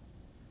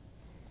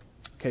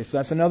 Okay, so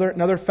that's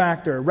another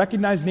factor.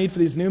 Recognized need for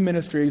these new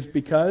ministries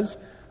because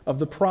of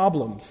the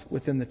problems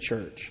within the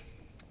church.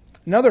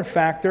 Another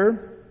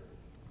factor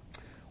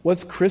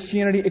was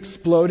Christianity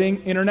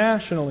exploding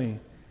internationally,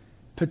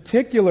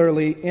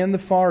 particularly in the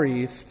Far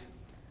East.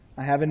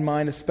 I have in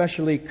mind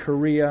especially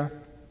Korea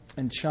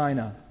and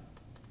China.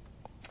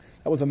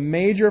 That was a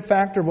major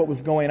factor of what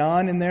was going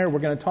on in there. We're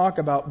going to talk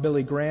about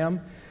Billy Graham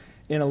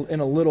in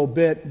a little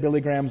bit. Billy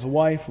Graham's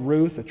wife,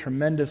 Ruth, a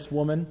tremendous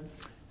woman,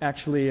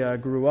 actually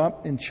grew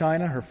up in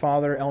China. Her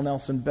father, L.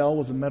 Nelson Bell,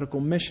 was a medical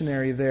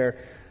missionary there.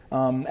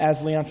 As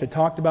Leonce had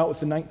talked about with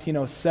the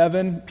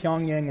 1907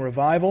 Pyongyang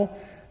revival,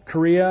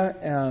 Korea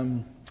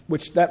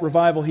which that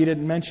revival, he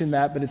didn't mention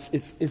that, but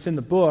it's in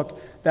the book.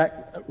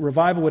 That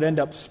revival would end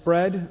up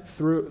spread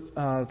through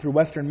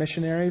Western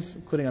missionaries,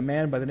 including a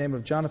man by the name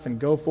of Jonathan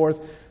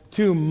Goforth,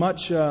 to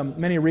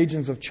many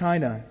regions of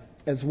China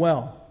as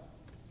well.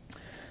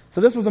 So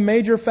this was a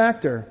major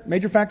factor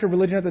of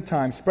religion at the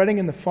time, spreading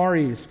in the Far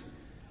East.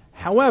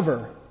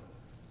 However,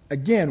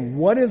 again,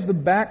 what is the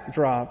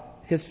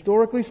backdrop,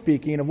 historically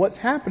speaking, of what's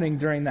happening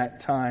during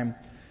that time?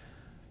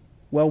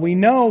 Well, we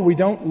know we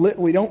don't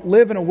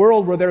live in a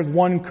world where there's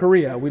one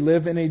Korea. We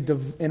live in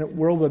a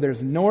world where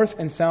there's North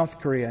and South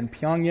Korea. And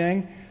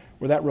Pyongyang,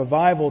 where that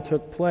revival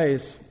took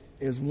place,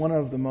 is one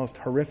of the most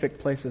horrific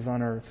places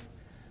on earth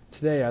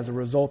today as a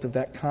result of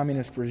that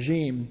communist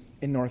regime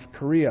in North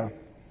Korea.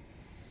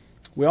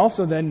 We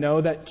also then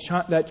know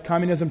that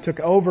communism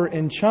took over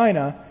in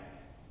China,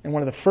 and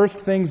one of the first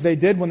things they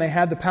did when they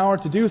had the power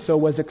to do so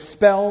was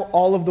expel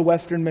all of the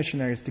Western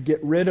missionaries to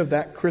get rid of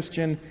that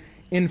Christian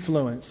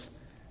influence.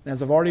 And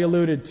as I've already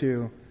alluded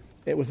to,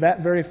 it was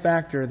that very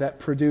factor that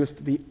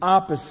produced the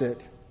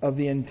opposite of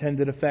the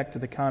intended effect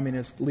of the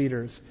communist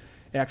leaders.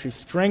 It actually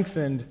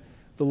strengthened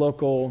the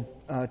local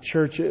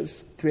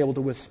churches to be able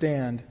to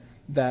withstand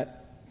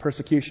that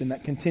persecution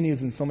that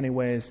continues in so many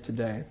ways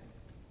today.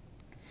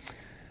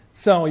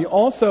 So you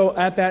also,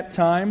 at that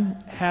time,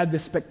 had the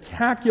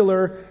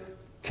spectacular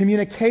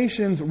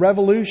communications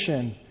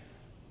revolution.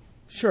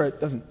 Sure, it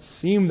doesn't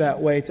seem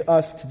that way to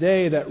us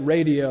today that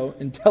radio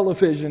and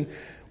television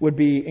would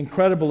be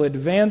incredible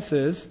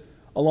advances,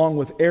 along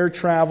with air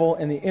travel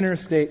and the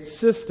interstate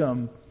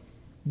system.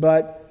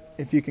 But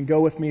if you can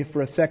go with me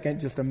for a second,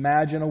 just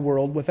imagine a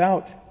world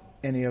without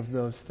any of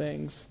those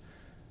things.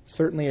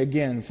 Certainly,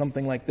 again,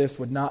 something like this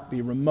would not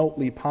be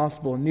remotely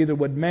possible, and neither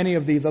would many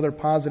of these other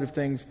positive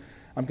things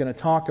I'm going to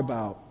talk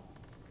about.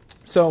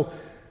 So,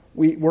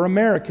 we're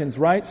Americans,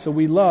 right? So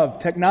we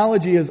love.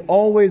 Technology is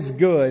always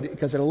good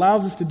because it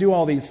allows us to do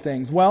all these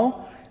things.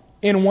 Well,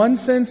 in one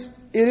sense,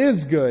 it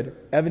is good.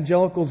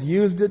 Evangelicals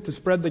used it to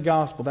spread the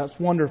gospel. That's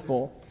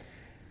wonderful.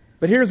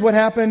 But here's what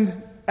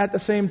happened at the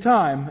same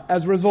time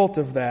as a result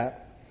of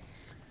that.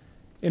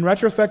 In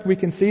retrospect, we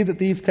can see that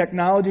these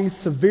technologies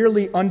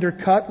severely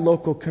undercut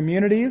local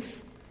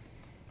communities.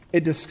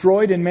 It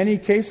destroyed, in many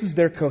cases,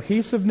 their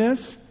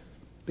cohesiveness,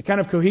 the kind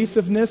of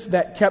cohesiveness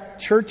that kept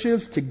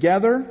churches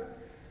together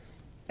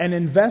and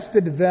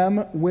invested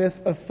them with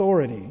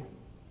authority.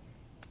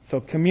 So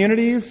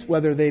communities,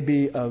 whether they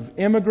be of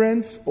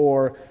immigrants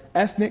or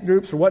ethnic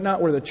groups or whatnot,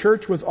 where the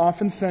church was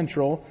often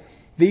central,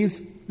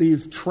 these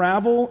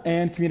travel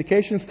and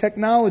communications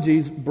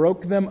technologies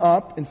broke them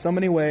up in so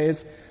many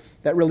ways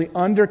that really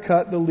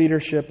undercut the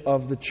leadership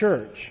of the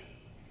church.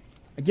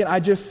 Again, I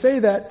just say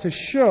that to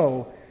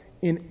show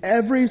in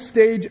every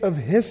stage of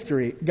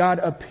history, God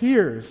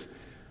appears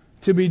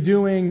to be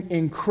doing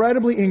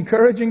incredibly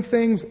encouraging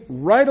things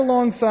right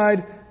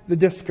alongside the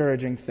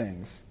discouraging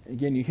things.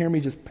 Again, you hear me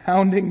just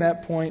pounding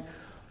that point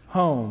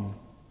home.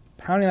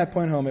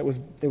 It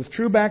was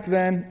true back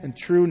then and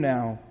true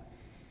now.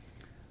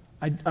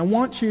 I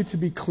want you to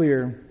be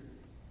clear.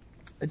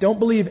 Don't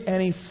believe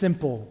any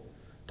simple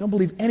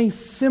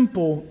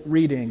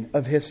reading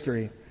of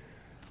history.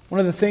 One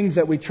of the things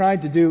that we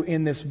tried to do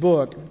in this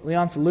book,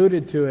 Leonce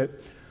alluded to it,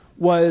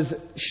 was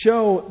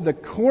show the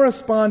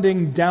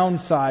corresponding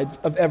downsides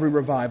of every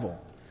revival.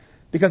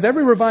 Because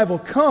every revival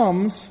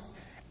comes,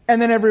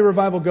 and then every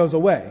revival goes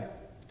away.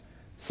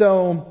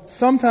 So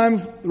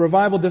sometimes the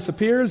revival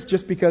disappears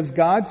just because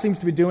God seems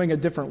to be doing a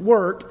different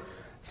work.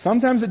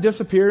 Sometimes it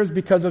disappears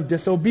because of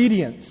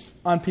disobedience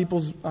on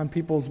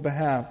people's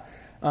behalf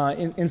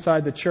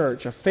inside the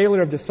church. A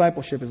failure of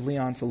discipleship, as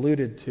Leonce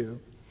alluded to.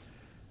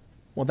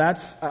 Well,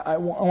 I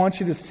want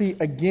you to see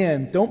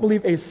again, don't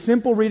believe a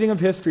simple reading of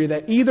history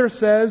that either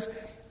says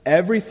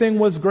everything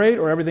was great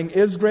or everything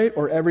is great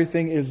or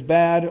everything is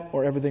bad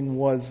or everything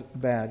was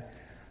bad.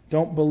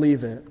 Don't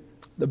believe it.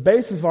 The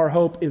basis of our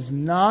hope is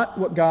not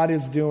what God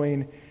is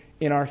doing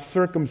in our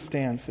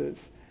circumstances.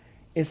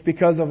 It's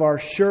because of our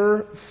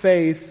sure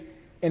faith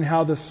in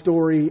how the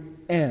story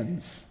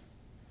ends.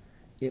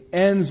 It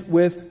ends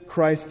with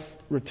Christ's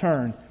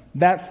return.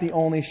 That's the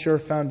only sure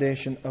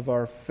foundation of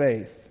our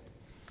faith.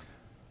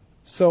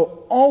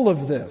 So all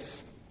of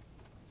this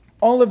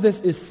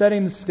is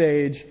setting the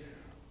stage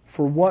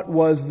for what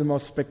was the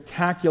most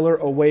spectacular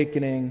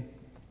awakening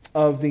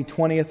of the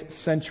 20th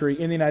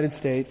century in the United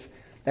States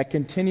that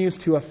continues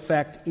to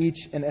affect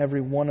each and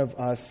every one of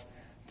us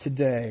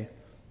today.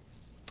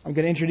 I'm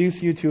going to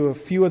introduce you to a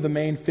few of the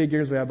main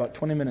figures. We have about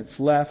 20 minutes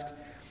left.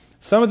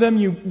 Some of them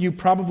you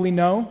probably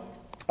know,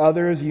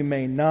 others you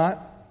may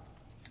not.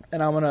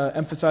 And I want to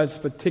emphasize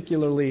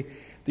particularly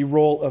the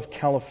role of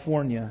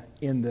California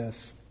in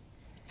this.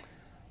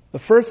 The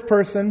first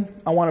person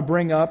I want to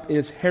bring up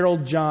is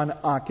Harold John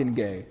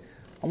Ockenga.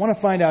 I want to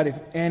find out if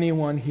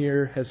anyone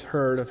here has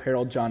heard of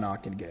Harold John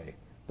Ockenga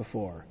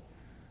before.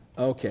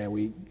 Okay,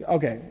 we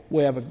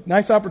have a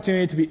nice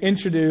opportunity to be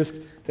introduced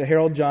to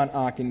Harold John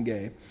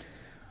Ockenga.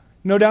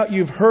 No doubt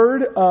you've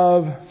heard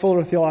of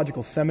Fuller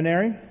Theological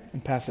Seminary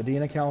in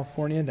Pasadena,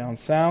 California, down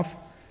south.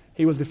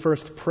 He was the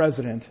first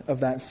president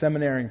of that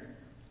seminary.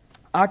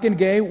 Ocken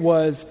Gay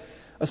was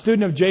a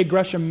student of J.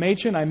 Gresham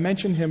Machen. I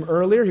mentioned him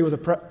earlier. He was a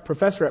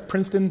professor at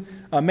Princeton.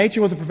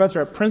 Machen was a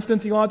professor at Princeton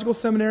Theological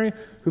Seminary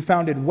who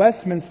founded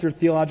Westminster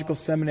Theological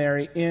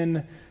Seminary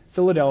in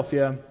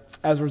Philadelphia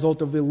as a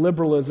result of the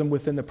liberalism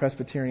within the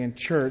Presbyterian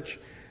Church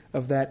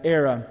of that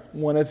era.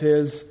 One of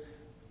his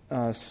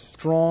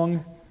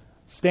strong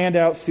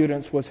standout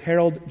students was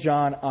Harold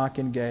John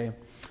Ocken Gay.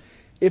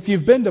 If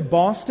you've been to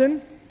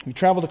Boston, you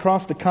traveled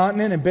across the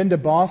continent and been to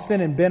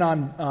Boston and been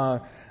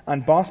on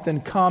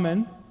Boston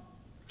Common,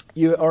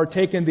 you are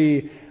taking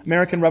the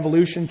American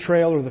Revolution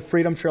Trail or the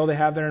Freedom Trail they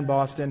have there in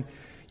Boston,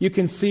 you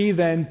can see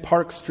then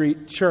Park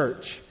Street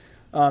Church.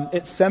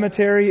 Its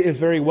cemetery is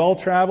very well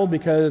traveled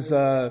because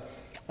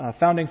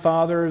founding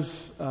fathers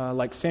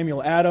like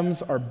Samuel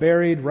Adams are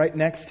buried right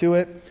next to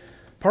it.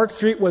 Park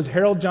Street was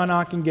Harold John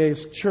Ocken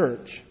Gay's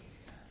church.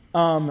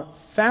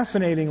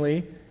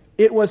 Fascinatingly,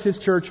 it was his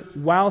church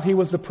while he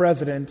was the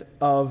president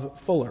of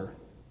Fuller.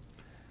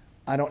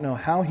 I don't know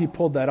how he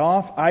pulled that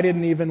off. I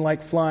didn't even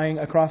like flying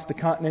across the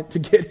continent to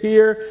get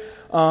here,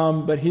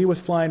 but he was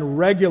flying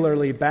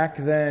regularly back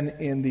then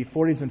in the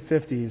 40s and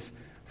 50s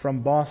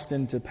from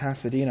Boston to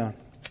Pasadena.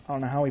 I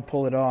don't know how he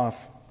pulled it off.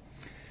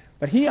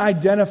 But he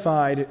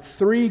identified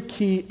three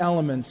key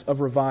elements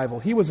of revival.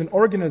 He was an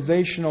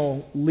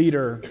organizational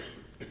leader,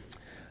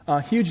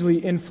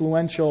 hugely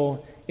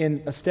influential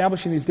in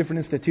establishing these different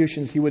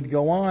institutions. He would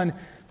go on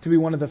to be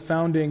one of the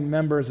founding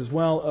members as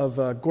well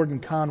of Gordon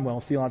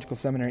Conwell Theological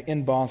Seminary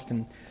in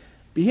Boston.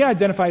 But he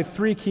identified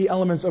three key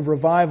elements of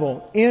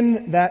revival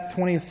in that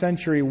 20th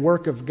century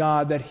work of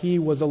God that he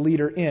was a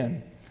leader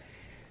in.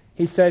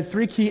 He said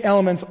three key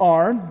elements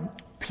are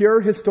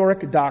pure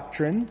historic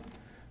doctrine,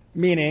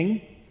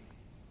 meaning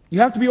you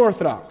have to be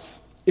orthodox.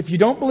 If you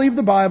don't believe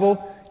the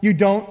Bible, you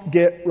don't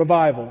get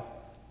revival.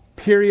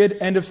 Period.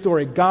 End of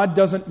story. God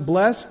doesn't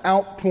bless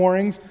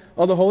outpourings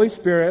of the Holy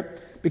Spirit,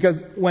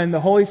 because when the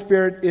Holy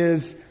Spirit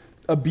is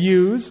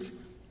abused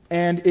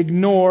and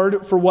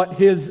ignored for what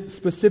His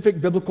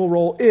specific biblical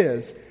role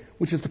is,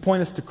 which is to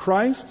point us to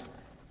Christ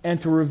and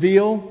to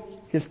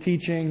reveal His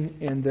teaching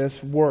in this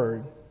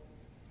Word.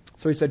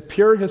 So he said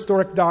pure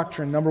historic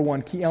doctrine, number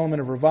one, key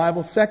element of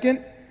revival.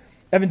 Second,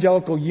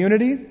 evangelical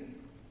unity.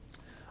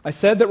 I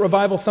said that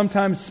revival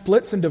sometimes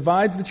splits and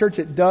divides the church.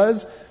 It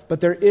does, but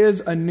there is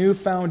a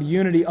newfound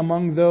unity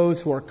among those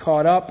who are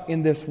caught up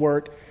in this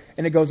work,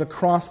 and it goes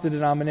across the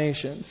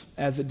denominations,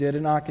 as it did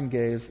in Ocken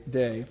Gay's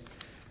day.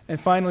 And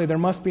finally, there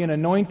must be an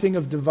anointing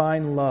of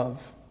divine love.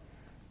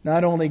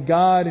 Not only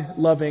God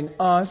loving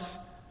us,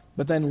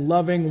 but then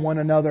loving one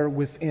another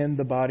within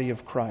the body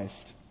of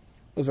Christ.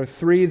 Those are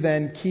three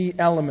then key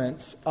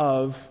elements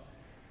of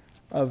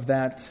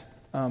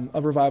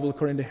revival,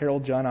 according to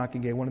Harold John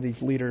Ocken Gay, one of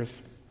these leaders.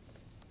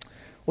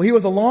 Well, he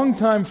was a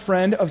longtime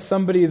friend of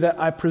somebody that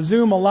I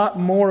presume a lot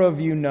more of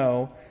you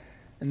know,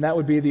 and that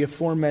would be the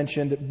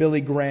aforementioned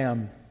Billy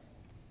Graham.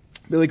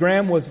 Billy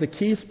Graham was the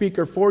key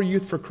speaker for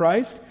Youth for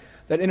Christ,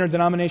 that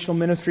interdenominational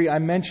ministry I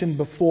mentioned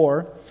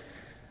before.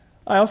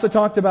 I also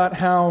talked about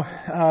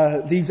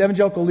how these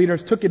evangelical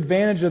leaders took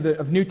advantage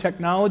of new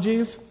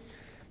technologies.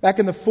 Back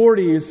in the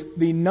 40s,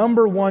 the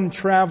number one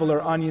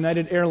traveler on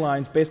United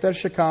Airlines, based out of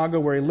Chicago,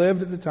 where he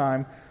lived at the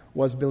time,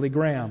 was Billy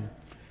Graham.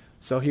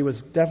 So he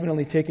was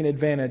definitely taking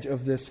advantage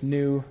of this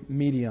new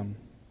medium.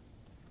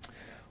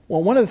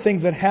 Well, one of the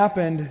things that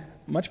happened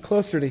much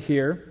closer to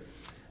here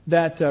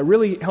that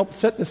really helped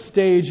set the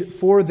stage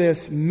for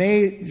this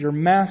major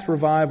mass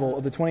revival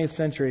of the 20th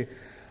century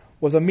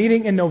was a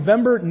meeting in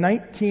November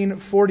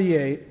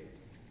 1948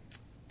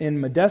 in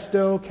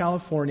Modesto,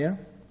 California,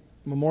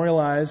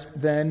 memorialized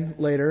then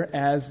later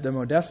as the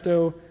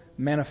Modesto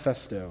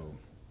Manifesto.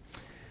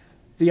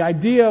 The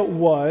idea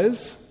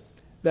was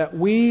that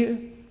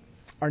we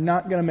are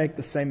not going to make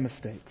the same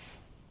mistakes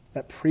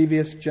that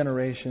previous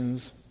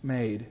generations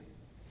made.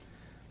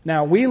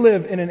 Now, we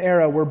live in an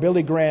era where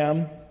Billy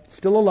Graham,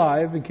 still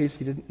alive, in case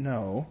you didn't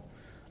know.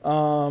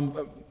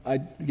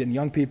 Again,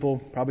 young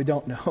people probably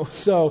don't know.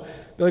 So,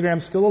 Billy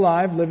Graham's still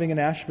alive, living in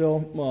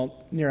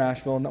near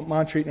Asheville,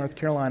 Montreat, North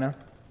Carolina.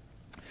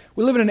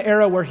 We live in an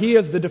era where he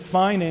is the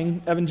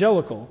defining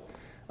evangelical.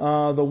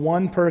 The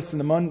one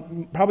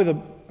person, probably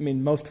the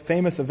most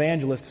famous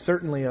evangelist,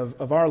 certainly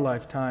of our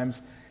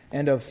lifetimes,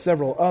 and of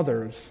several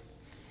others.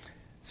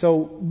 So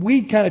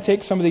we kind of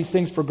take some of these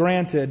things for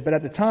granted, but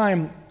at the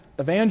time,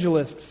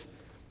 evangelists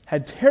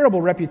had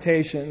terrible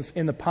reputations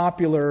in the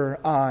popular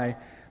eye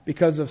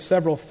because of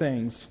several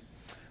things.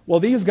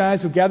 Well, these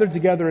guys who gathered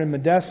together in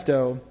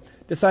Modesto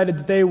decided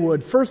that they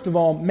would, first of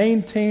all,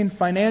 maintain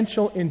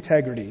financial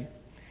integrity.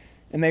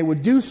 And they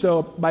would do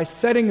so by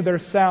setting their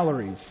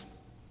salaries.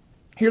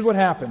 Here's what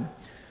happened.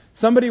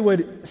 Somebody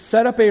would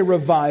set up a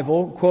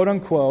revival, quote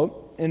unquote,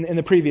 in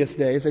the previous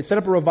days. They'd set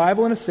up a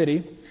revival in a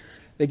city.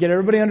 They'd get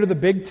everybody under the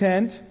big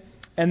tent,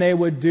 and they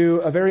would do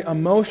a very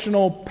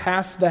emotional,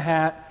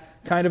 pass-the-hat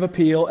kind of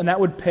appeal, and that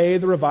would pay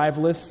the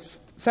revivalist's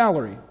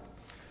salary.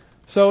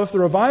 So if the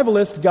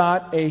revivalist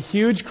got a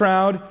huge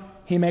crowd,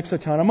 he makes a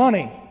ton of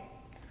money.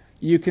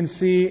 you can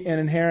see an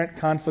inherent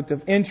conflict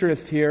of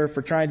interest here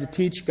for trying to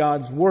teach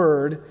God's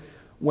Word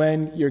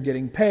when you're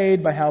getting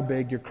paid by how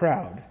big your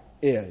crowd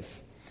is.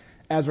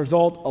 As a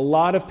result, a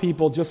lot of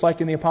people, just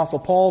like in the Apostle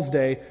Paul's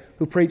day,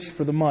 who preached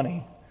for the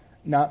money,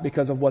 not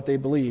because of what they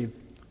believed.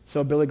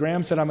 So Billy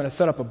Graham said, I'm going to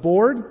set up a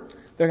board.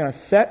 They're going to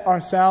set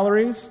our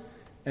salaries,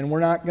 and we're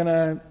not going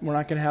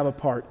to have a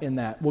part in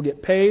that. We'll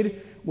get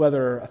paid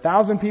whether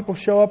 1,000 people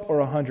show up or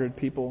 100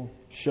 people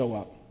show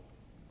up.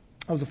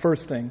 That was the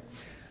first thing.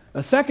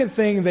 The second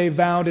thing they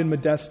vowed in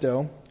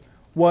Modesto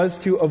was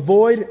to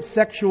avoid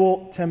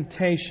sexual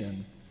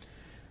temptation.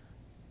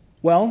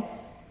 Well,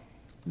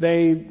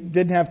 they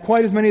didn't have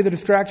quite as many of the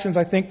distractions,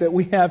 I think, that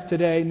we have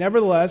today.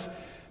 Nevertheless,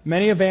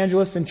 many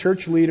evangelists and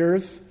church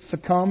leaders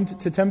succumbed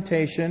to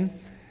temptation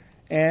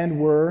and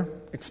were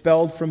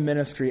expelled from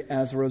ministry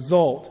as a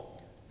result.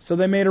 So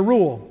they made a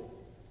rule.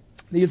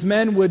 These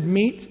men would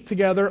meet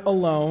together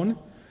alone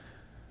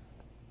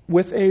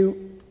with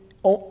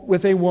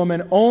a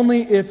woman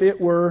only if it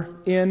were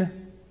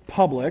in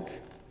public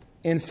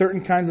in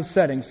certain kinds of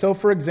settings. So,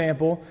 for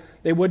example,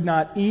 they would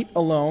not eat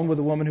alone with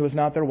a woman who was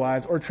not their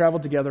wives or travel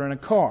together in a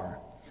car.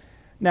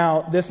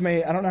 Now, I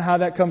don't know how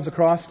that comes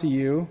across to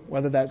you,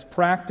 whether that's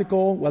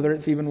practical, whether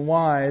it's even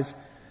wise.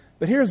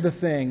 But here's the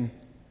thing.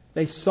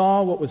 They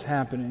saw what was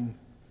happening,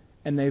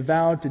 and they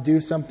vowed to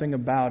do something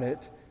about it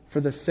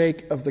for the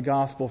sake of the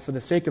gospel, for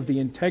the sake of the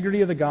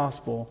integrity of the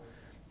gospel.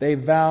 They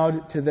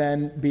vowed to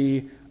then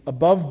be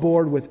above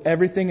board with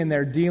everything in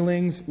their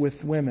dealings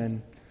with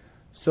women,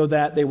 so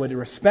that they would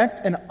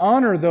respect and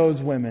honor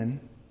those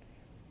women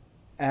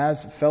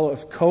as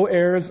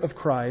co-heirs of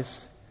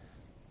Christ,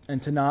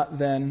 and to not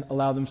then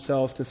allow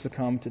themselves to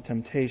succumb to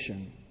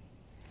temptation.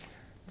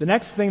 The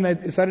next thing they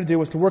decided to do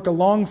was to work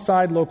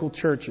alongside local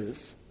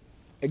churches.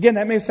 Again,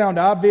 that may sound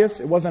obvious.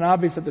 It wasn't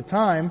obvious at the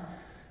time.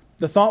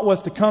 The thought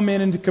was to come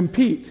in and to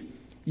compete.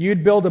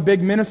 You'd build a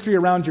big ministry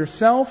around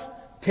yourself,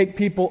 take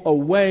people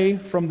away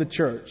from the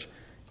church.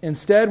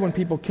 Instead, when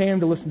people came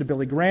to listen to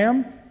Billy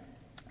Graham,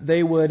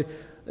 Billy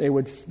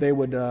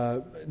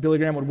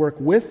Graham would work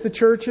with the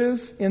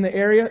churches in the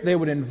area. They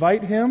would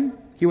invite him.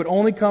 He would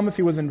only come if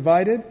he was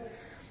invited.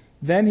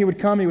 Then he would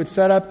come, he would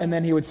set up, and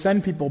then he would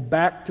send people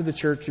back to the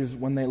churches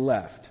when they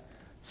left.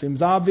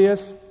 Seems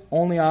obvious,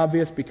 only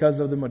obvious because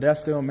of the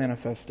Modesto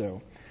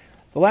Manifesto.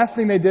 The last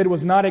thing they did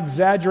was not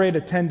exaggerate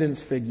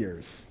attendance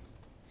figures.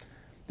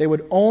 They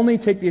would only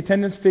take the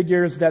attendance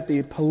figures that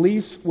the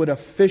police would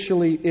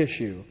officially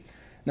issue.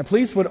 Now,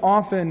 police would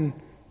often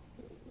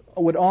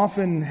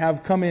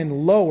have come in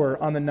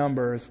lower on the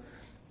numbers.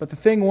 But the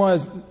thing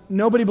was,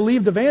 nobody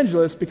believed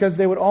evangelists because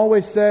they would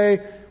always say,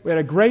 we had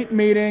a great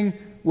meeting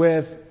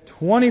with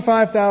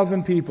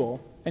 25,000 people.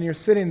 And you're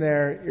sitting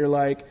there, you're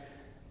like,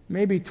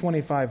 maybe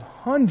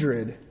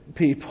 2,500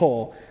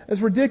 people.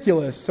 It's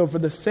ridiculous. So for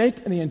the sake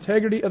and the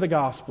integrity of the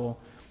gospel,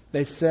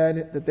 they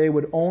said that they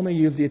would only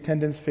use the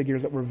attendance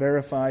figures that were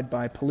verified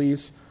by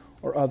police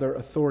or other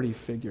authority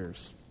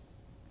figures.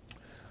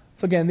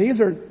 So again, these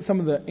are some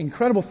of the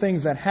incredible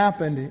things that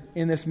happened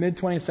in this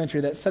mid-20th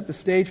century that set the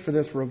stage for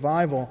this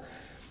revival.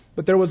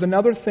 But there was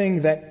another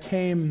thing that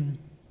came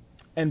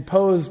and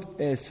posed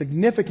a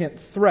significant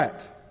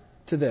threat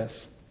to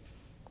this.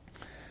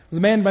 It was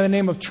a man by the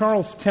name of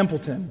Charles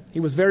Templeton. He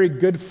was very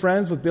good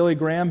friends with Billy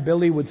Graham.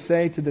 Billy would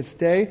say to this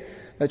day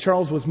that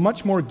Charles was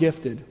much more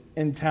gifted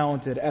and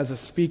talented as a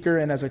speaker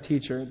and as a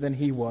teacher than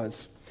he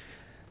was.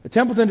 But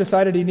Templeton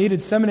decided he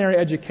needed seminary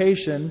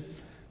education.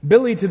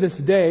 Billy, to this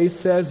day,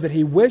 says that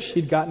he wished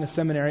he'd gotten a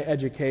seminary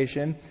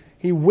education.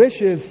 He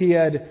wishes he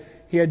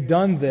had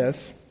done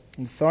this.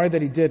 I'm sorry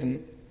that he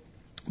didn't.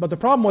 But the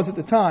problem was, at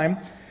the time,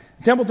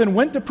 Templeton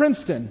went to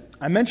Princeton.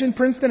 I mentioned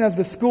Princeton as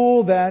the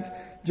school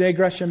that J.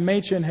 Gresham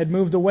Machen had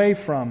moved away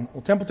from.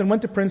 Well, Templeton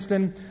went to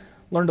Princeton,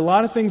 learned a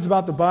lot of things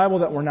about the Bible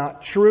that were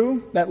not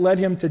true, that led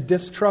him to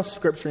distrust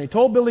Scripture. And he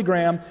told Billy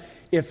Graham,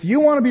 if you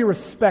want to be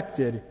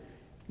respected,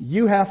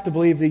 you have to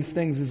believe these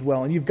things as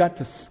well. And you've got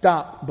to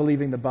stop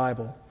believing the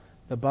Bible.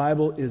 The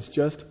Bible is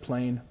just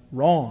plain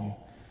wrong.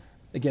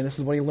 Again, this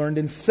is what he learned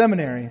in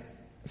seminary.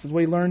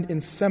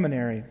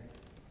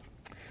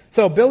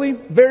 So Billy,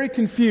 very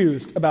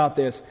confused about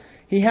this.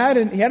 He had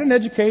an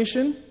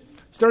education,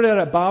 started out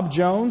at Bob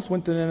Jones,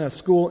 went to a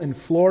school in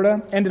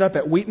Florida, ended up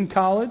at Wheaton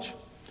College.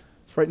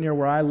 It's right near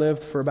where I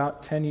lived for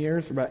about 10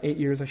 years, or about 8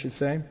 years, I should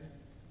say.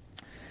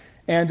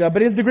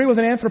 But his degree was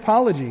in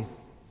anthropology.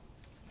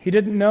 He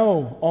didn't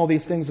know all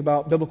these things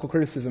about biblical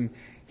criticism.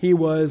 He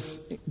was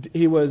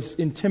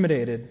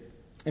intimidated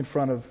in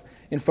front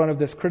of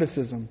this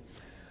criticism.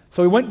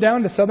 So he went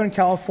down to Southern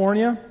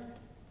California.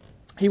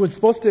 He was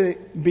supposed to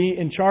be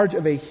in charge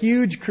of a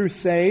huge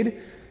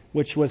crusade,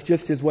 which was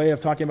just his way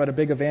of talking about a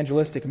big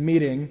evangelistic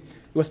meeting.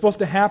 It was supposed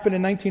to happen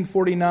in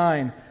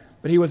 1949,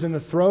 but he was in the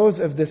throes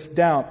of this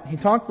doubt. He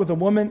talked with a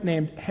woman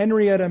named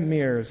Henrietta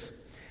Mears.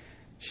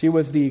 She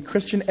was the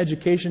Christian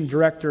education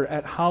director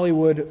at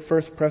Hollywood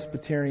First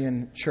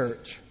Presbyterian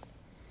Church.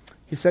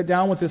 He sat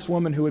down with this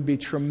woman who would be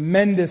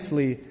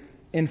tremendously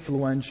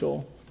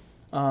influential.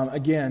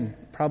 Again,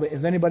 probably,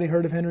 has anybody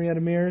heard of Henrietta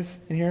Mears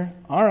in here?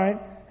 All right.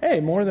 Hey,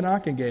 more than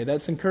Ockenga.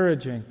 That's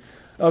encouraging.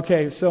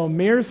 Okay, so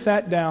Mears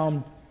sat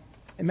down,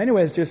 in many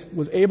ways just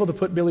was able to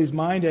put Billy's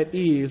mind at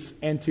ease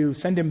and to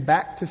send him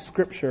back to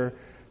Scripture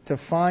to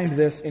find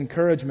this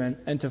encouragement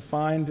and to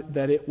find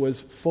that it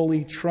was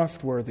fully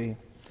trustworthy.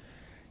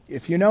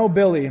 If you know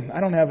Billy,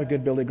 I don't have a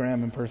good Billy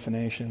Graham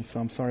impersonation,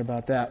 so I'm sorry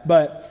about that.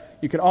 But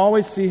you can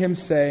always see him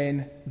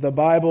saying, the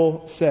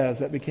Bible says.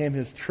 That became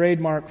his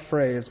trademark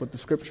phrase, what the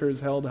Scriptures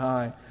held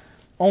high.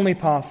 Only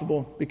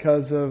possible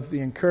because of the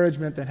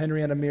encouragement that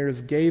Henrietta Mears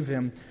gave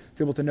him to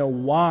be able to know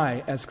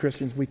why, as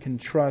Christians, we can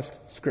trust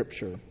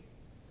Scripture.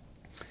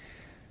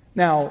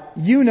 Now,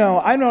 you know,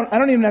 I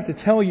don't even have to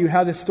tell you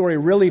how this story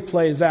really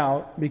plays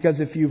out, because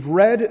if you've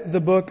read the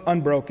book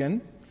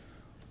Unbroken,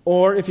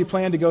 or if you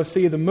plan to go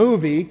see the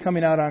movie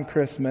coming out on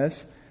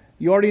Christmas,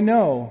 you already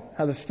know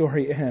how the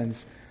story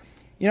ends.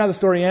 You know how the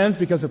story ends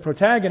because the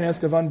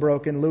protagonist of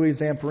Unbroken, Louis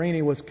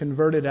Zamperini, was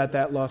converted at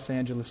that Los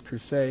Angeles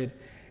crusade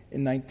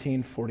in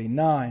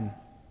 1949.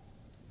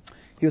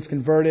 He was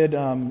converted.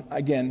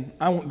 Again,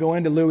 I won't go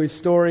into Louis'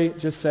 story.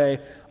 Just say,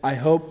 I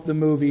hope the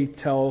movie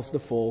tells the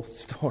full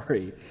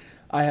story.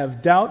 I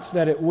have doubts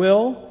that it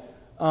will,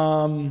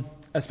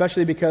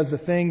 especially because the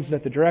things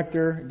that the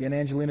director, again,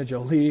 Angelina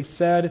Jolie,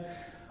 said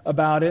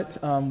about it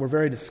were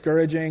very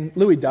discouraging.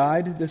 Louis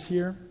died this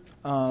year.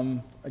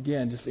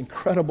 Again, just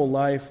incredible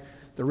life.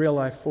 The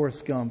real-life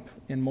Forrest Gump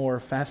in more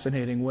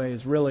fascinating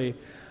ways, really.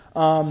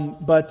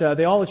 But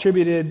they all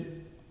attributed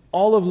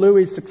all of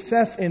Louis'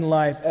 success in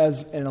life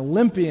as an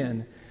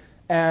Olympian,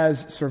 as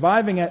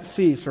surviving at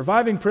sea,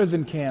 surviving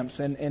prison camps,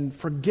 and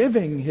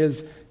forgiving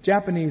his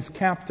Japanese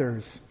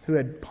captors who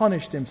had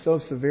punished him so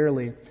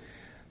severely.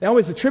 They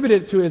always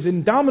attributed it to his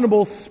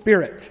indomitable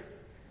spirit.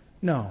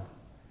 No,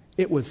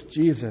 it was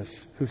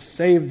Jesus who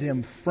saved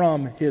him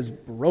from his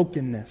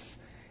brokenness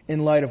in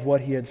light of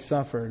what he had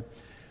suffered.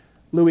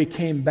 Louis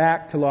came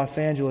back to Los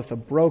Angeles a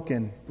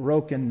broken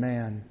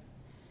man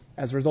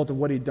as a result of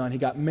what he'd done. He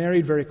got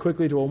married very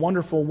quickly to a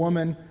wonderful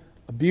woman,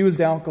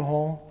 abused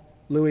alcohol.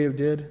 Louis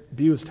did,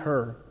 abused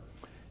her.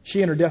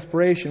 She, in her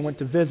desperation, went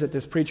to visit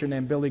this preacher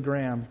named Billy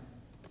Graham.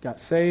 Got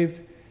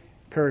saved,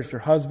 encouraged her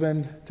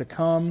husband to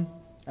come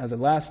as a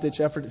last-ditch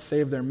effort to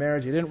save their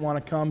marriage. He didn't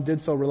want to come,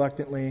 did so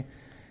reluctantly.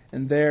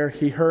 And there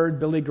he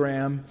heard Billy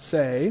Graham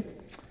say,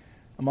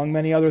 among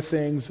many other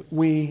things,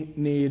 we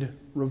need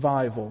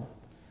revival.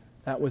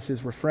 That was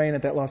his refrain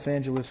at that Los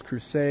Angeles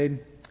crusade,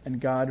 and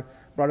God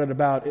brought it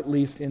about, at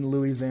least in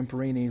Louis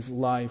Zamperini's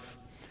life.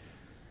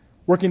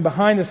 Working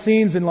behind the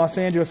scenes in Los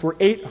Angeles were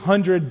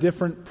 800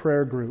 different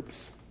prayer groups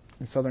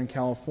in Southern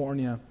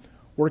California,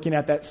 working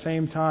at that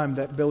same time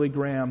that Billy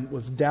Graham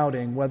was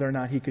doubting whether or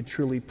not he could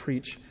truly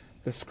preach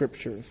the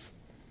Scriptures.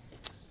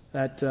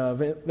 That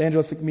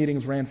evangelistic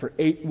meetings ran for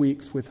 8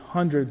 weeks with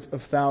hundreds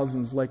of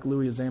thousands like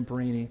Louis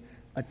Zamperini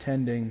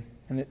attending,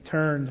 and it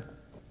turned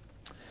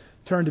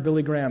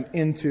Billy Graham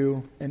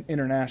into an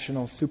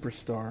international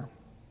superstar.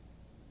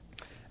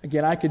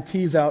 Again, I could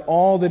tease out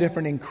all the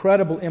different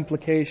incredible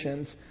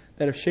implications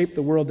that have shaped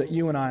the world that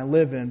you and I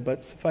live in,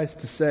 but suffice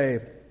to say,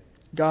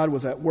 God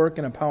was at work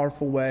in a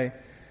powerful way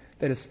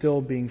that is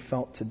still being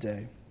felt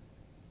today.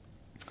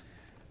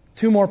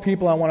 2 more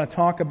people I want to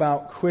talk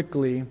about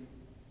quickly.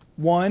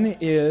 One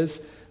is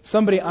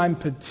somebody I'm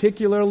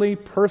particularly,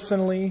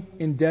 personally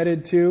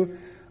indebted to.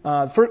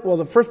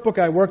 The first book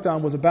I worked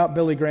on was about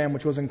Billy Graham,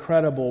 which was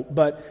incredible,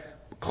 but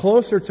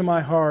closer to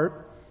my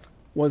heart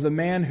was a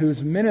man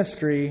whose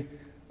ministry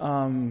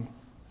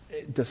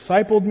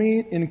discipled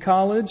me in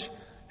college,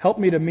 helped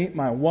me to meet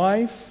my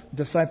wife,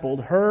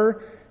 discipled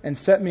her, and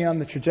set me on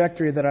the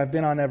trajectory that I've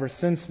been on ever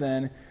since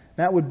then.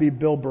 That would be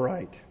Bill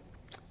Bright.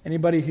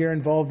 Anybody here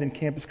involved in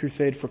Campus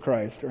Crusade for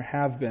Christ, or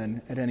have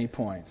been at any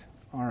point?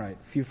 All right,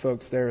 a few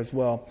folks there as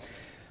well.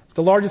 It's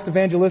the largest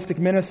evangelistic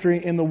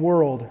ministry in the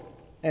world,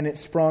 and it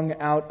sprung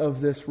out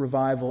of this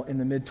revival in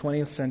the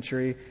mid-20th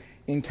century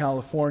in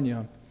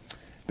California.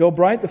 Bill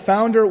Bright, the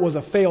founder, was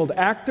a failed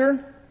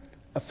actor,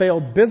 a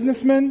failed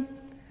businessman,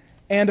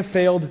 and a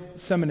failed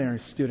seminary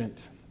student.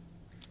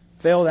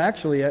 Failed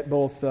actually at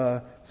both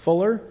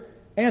Fuller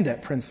and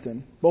at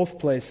Princeton, both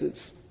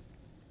places.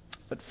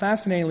 But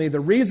fascinatingly, the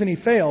reason he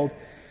failed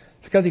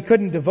is because he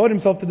couldn't devote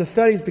himself to the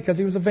studies because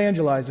he was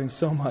evangelizing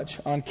so much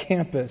on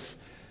campus.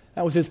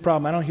 That was his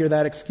problem. I don't hear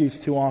that excuse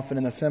too often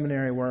in the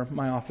seminary where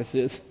my office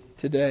is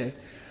today.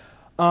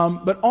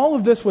 But all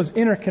of this was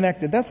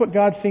interconnected. That's what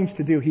God seems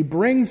to do. He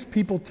brings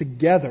people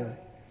together.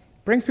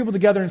 Brings people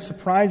together in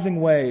surprising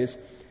ways.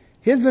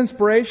 His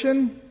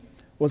inspiration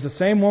was the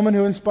same woman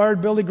who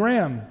inspired Billy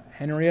Graham,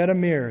 Henrietta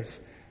Mears.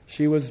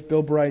 She was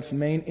Bill Bright's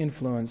main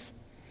influence.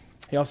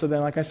 He also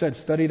then, like I said,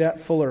 studied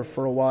at Fuller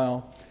for a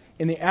while.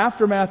 In the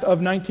aftermath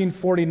of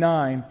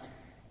 1949,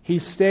 he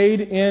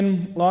stayed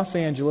in Los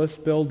Angeles,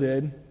 Bill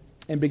did,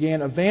 and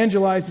began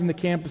evangelizing the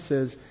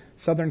campuses,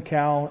 Southern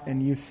Cal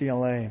and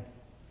UCLA.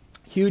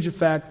 Huge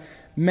effect.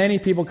 Many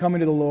people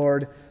coming to the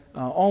Lord,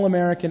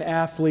 all-American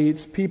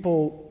athletes,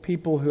 people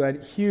who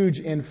had huge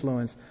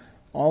influence.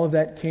 All of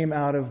that came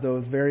out of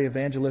those very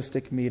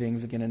evangelistic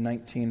meetings, again in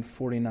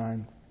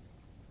 1949.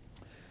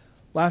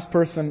 Last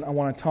person I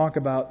want to talk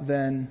about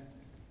then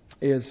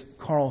is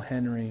Carl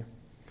Henry.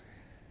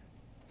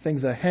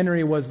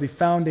 Henry was the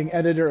founding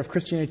editor of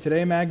Christianity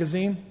Today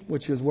magazine,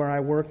 which is where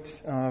I worked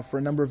for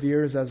a number of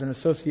years as an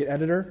associate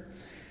editor.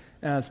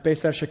 It's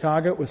based out of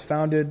Chicago. It was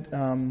founded,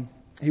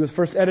 he was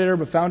first editor,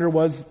 but founder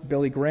was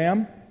Billy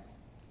Graham.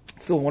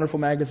 Still a wonderful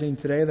magazine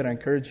today that I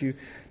encourage you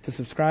to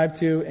subscribe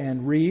to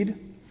and read.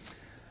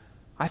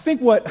 I think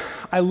what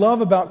I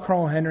love about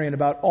Carl Henry and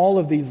about all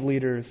of these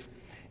leaders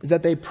is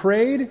that they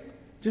prayed,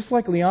 just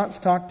like Leonce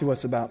talked to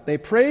us about. They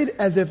prayed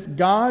as if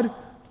God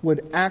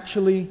would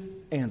actually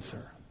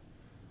answer.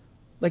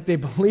 Like they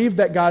believed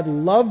that God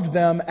loved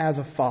them as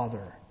a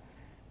father.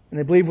 And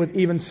they believed with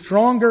even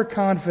stronger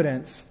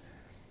confidence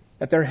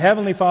that their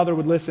heavenly Father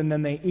would listen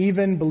than they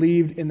even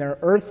believed in their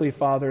earthly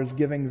fathers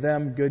giving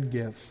them good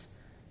gifts,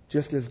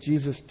 just as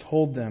Jesus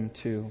told them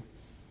to.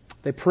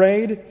 They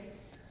prayed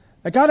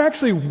that God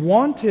actually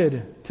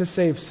wanted to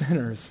save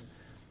sinners.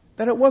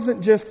 That it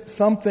wasn't just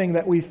something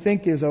that we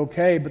think is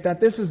okay, but that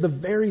this is the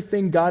very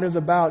thing God is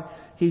about.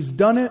 He's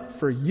done it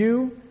for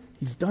you.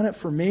 He's done it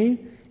for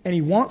me. And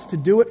He wants to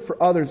do it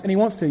for others. And He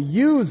wants to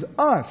use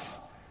us,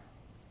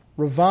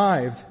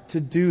 revived,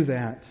 to do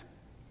that.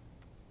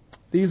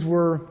 These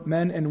were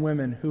men and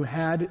women who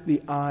had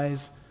the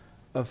eyes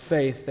of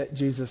faith that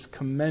Jesus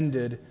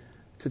commended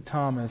to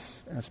Thomas,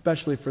 and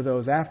especially for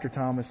those after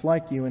Thomas,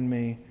 like you and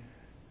me,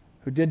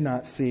 who did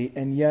not see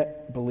and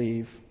yet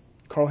believe.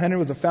 Carl Henry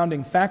was a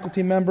founding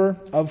faculty member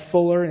of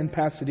Fuller in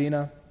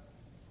Pasadena.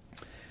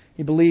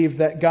 He believed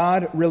that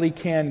God really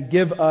can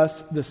give us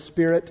the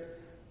spirit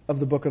of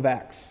the book of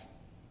Acts,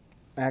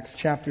 Acts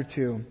chapter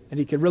 2. And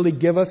He could really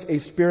give us a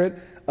spirit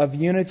of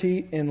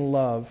unity in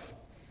love.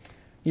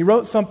 He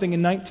wrote something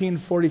in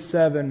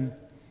 1947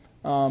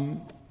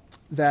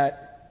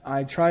 that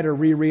I try to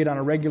reread on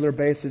a regular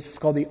basis. It's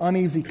called The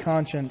Uneasy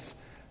Conscience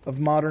of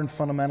Modern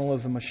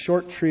Fundamentalism, a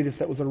short treatise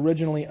that was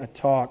originally a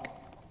talk.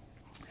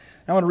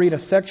 I want to read a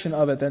section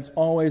of it that's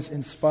always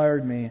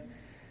inspired me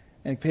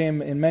and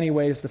became in many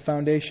ways the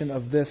foundation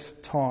of this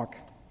talk.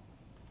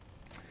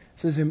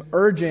 This is him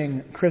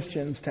urging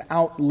Christians to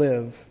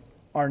outlive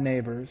our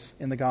neighbors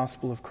in the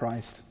gospel of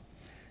Christ.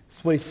 This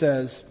is what he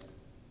says.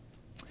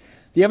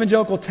 The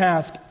evangelical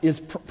task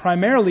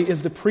primarily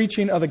is the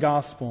preaching of the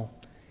gospel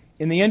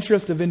in the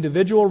interest of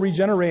individual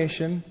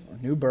regeneration, or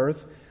new birth,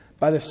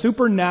 by the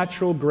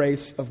supernatural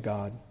grace of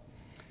God,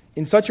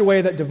 in such a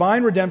way that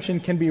divine redemption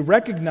can be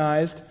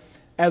recognized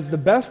as the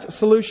best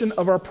solution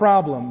of our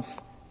problems,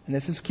 and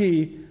this is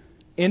key,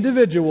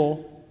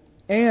 individual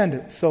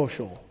and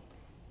social.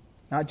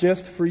 Not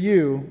just for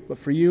you, but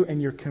for you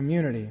and your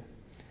community.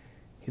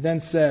 He then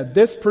said,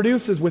 this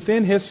produces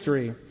within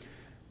history,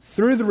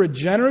 through the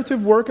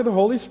regenerative work of the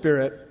Holy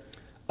Spirit,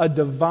 a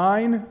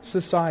divine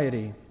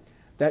society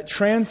that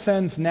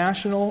transcends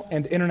national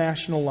and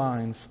international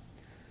lines.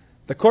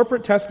 The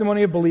corporate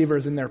testimony of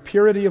believers in their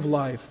purity of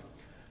life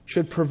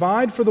should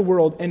provide for the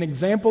world an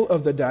example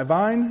of the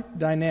divine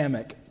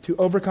dynamic to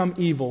overcome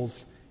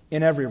evils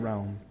in every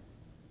realm.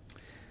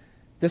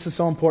 This is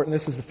so important.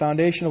 This is the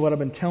foundation of what I've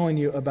been telling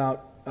you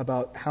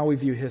about how we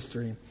view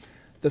history.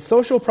 The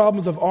social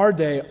problems of our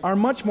day are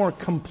much more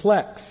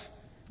complex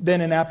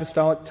than in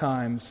apostolic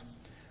times,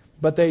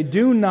 but they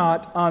do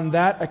not, on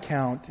that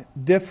account,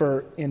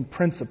 differ in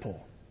principle.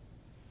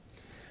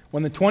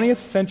 When the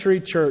 20th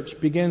century church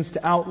begins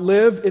to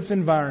outlive its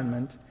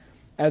environment,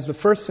 as the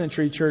first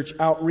century church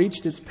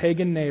outreached its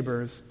pagan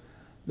neighbors,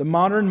 the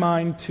modern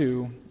mind,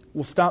 too,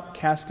 will stop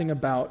casting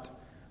about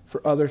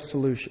for other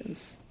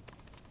solutions.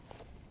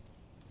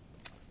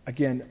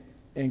 Again,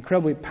 an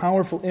incredibly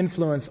powerful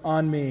influence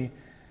on me.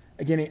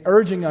 Again,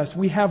 urging us,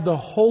 we have the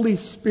Holy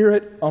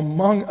Spirit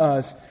among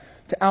us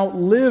to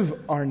outlive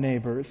our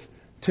neighbors,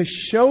 to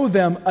show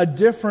them a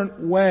different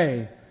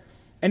way.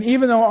 And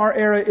even though our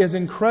era is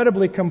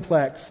incredibly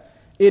complex,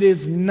 it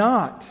is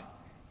not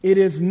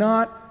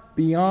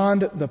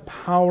beyond the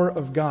power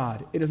of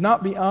God. It is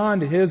not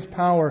beyond His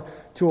power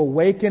to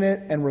awaken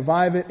it and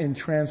revive it and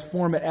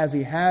transform it as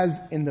He has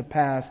in the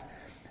past,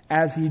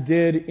 as He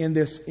did in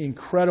this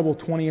incredible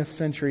 20th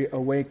century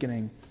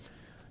awakening.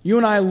 You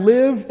and I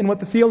live in what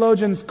the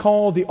theologians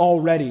call the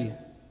already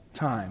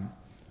time.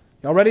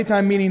 The already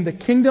time meaning the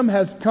kingdom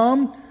has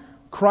come,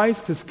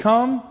 Christ has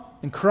come,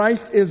 and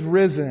Christ is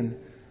risen.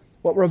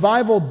 What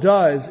revival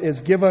does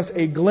is give us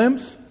a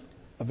glimpse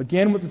of,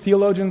 again, what the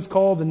theologians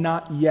call the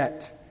not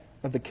yet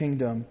of the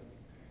kingdom.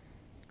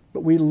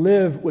 But we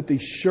live with the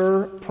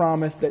sure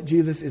promise that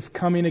Jesus is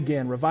coming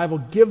again. Revival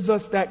gives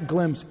us that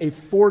glimpse, a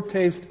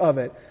foretaste of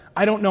it.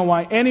 I don't know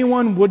why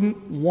anyone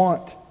wouldn't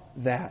want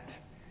that.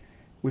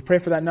 We pray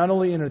for that not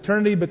only in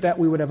eternity, but that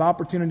we would have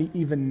opportunity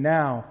even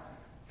now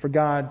for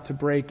God to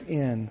break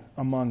in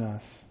among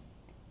us.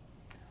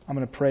 I'm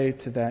going to pray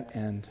to that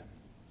end.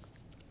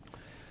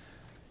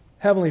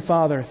 Heavenly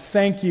Father,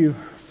 thank You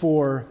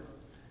for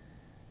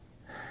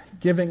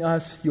giving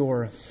us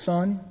Your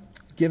Son,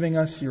 giving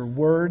us Your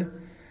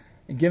Word,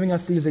 and giving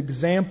us these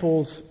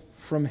examples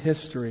from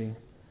history.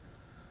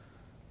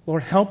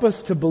 Lord, help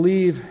us to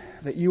believe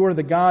that you are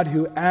the God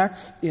who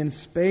acts in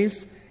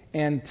space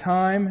and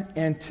time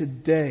and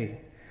today.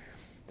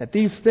 That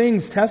these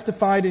things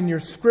testified in your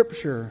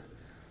Scripture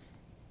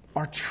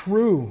are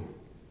true.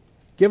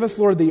 Give us,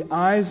 Lord, the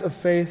eyes of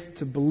faith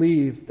to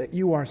believe that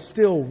you are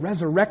still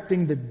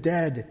resurrecting the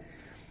dead.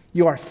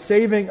 You are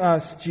saving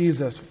us,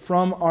 Jesus,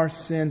 from our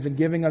sins and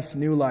giving us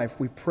new life.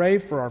 We pray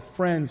for our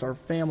friends, our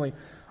family,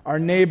 our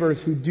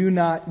neighbors who do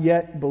not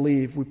yet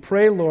believe. We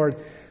pray, Lord,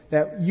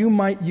 that you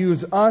might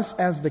use us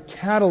as the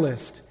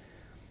catalyst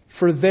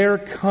for their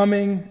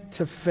coming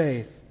to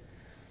faith.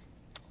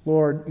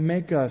 Lord,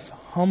 make us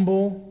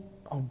humble,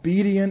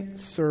 obedient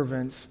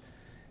servants,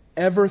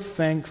 ever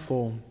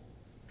thankful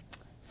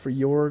for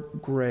your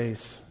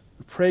grace.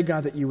 We pray,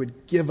 God, that you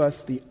would give us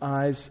the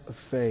eyes of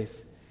faith.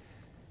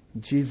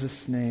 In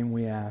Jesus' name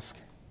we ask.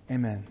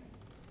 Amen.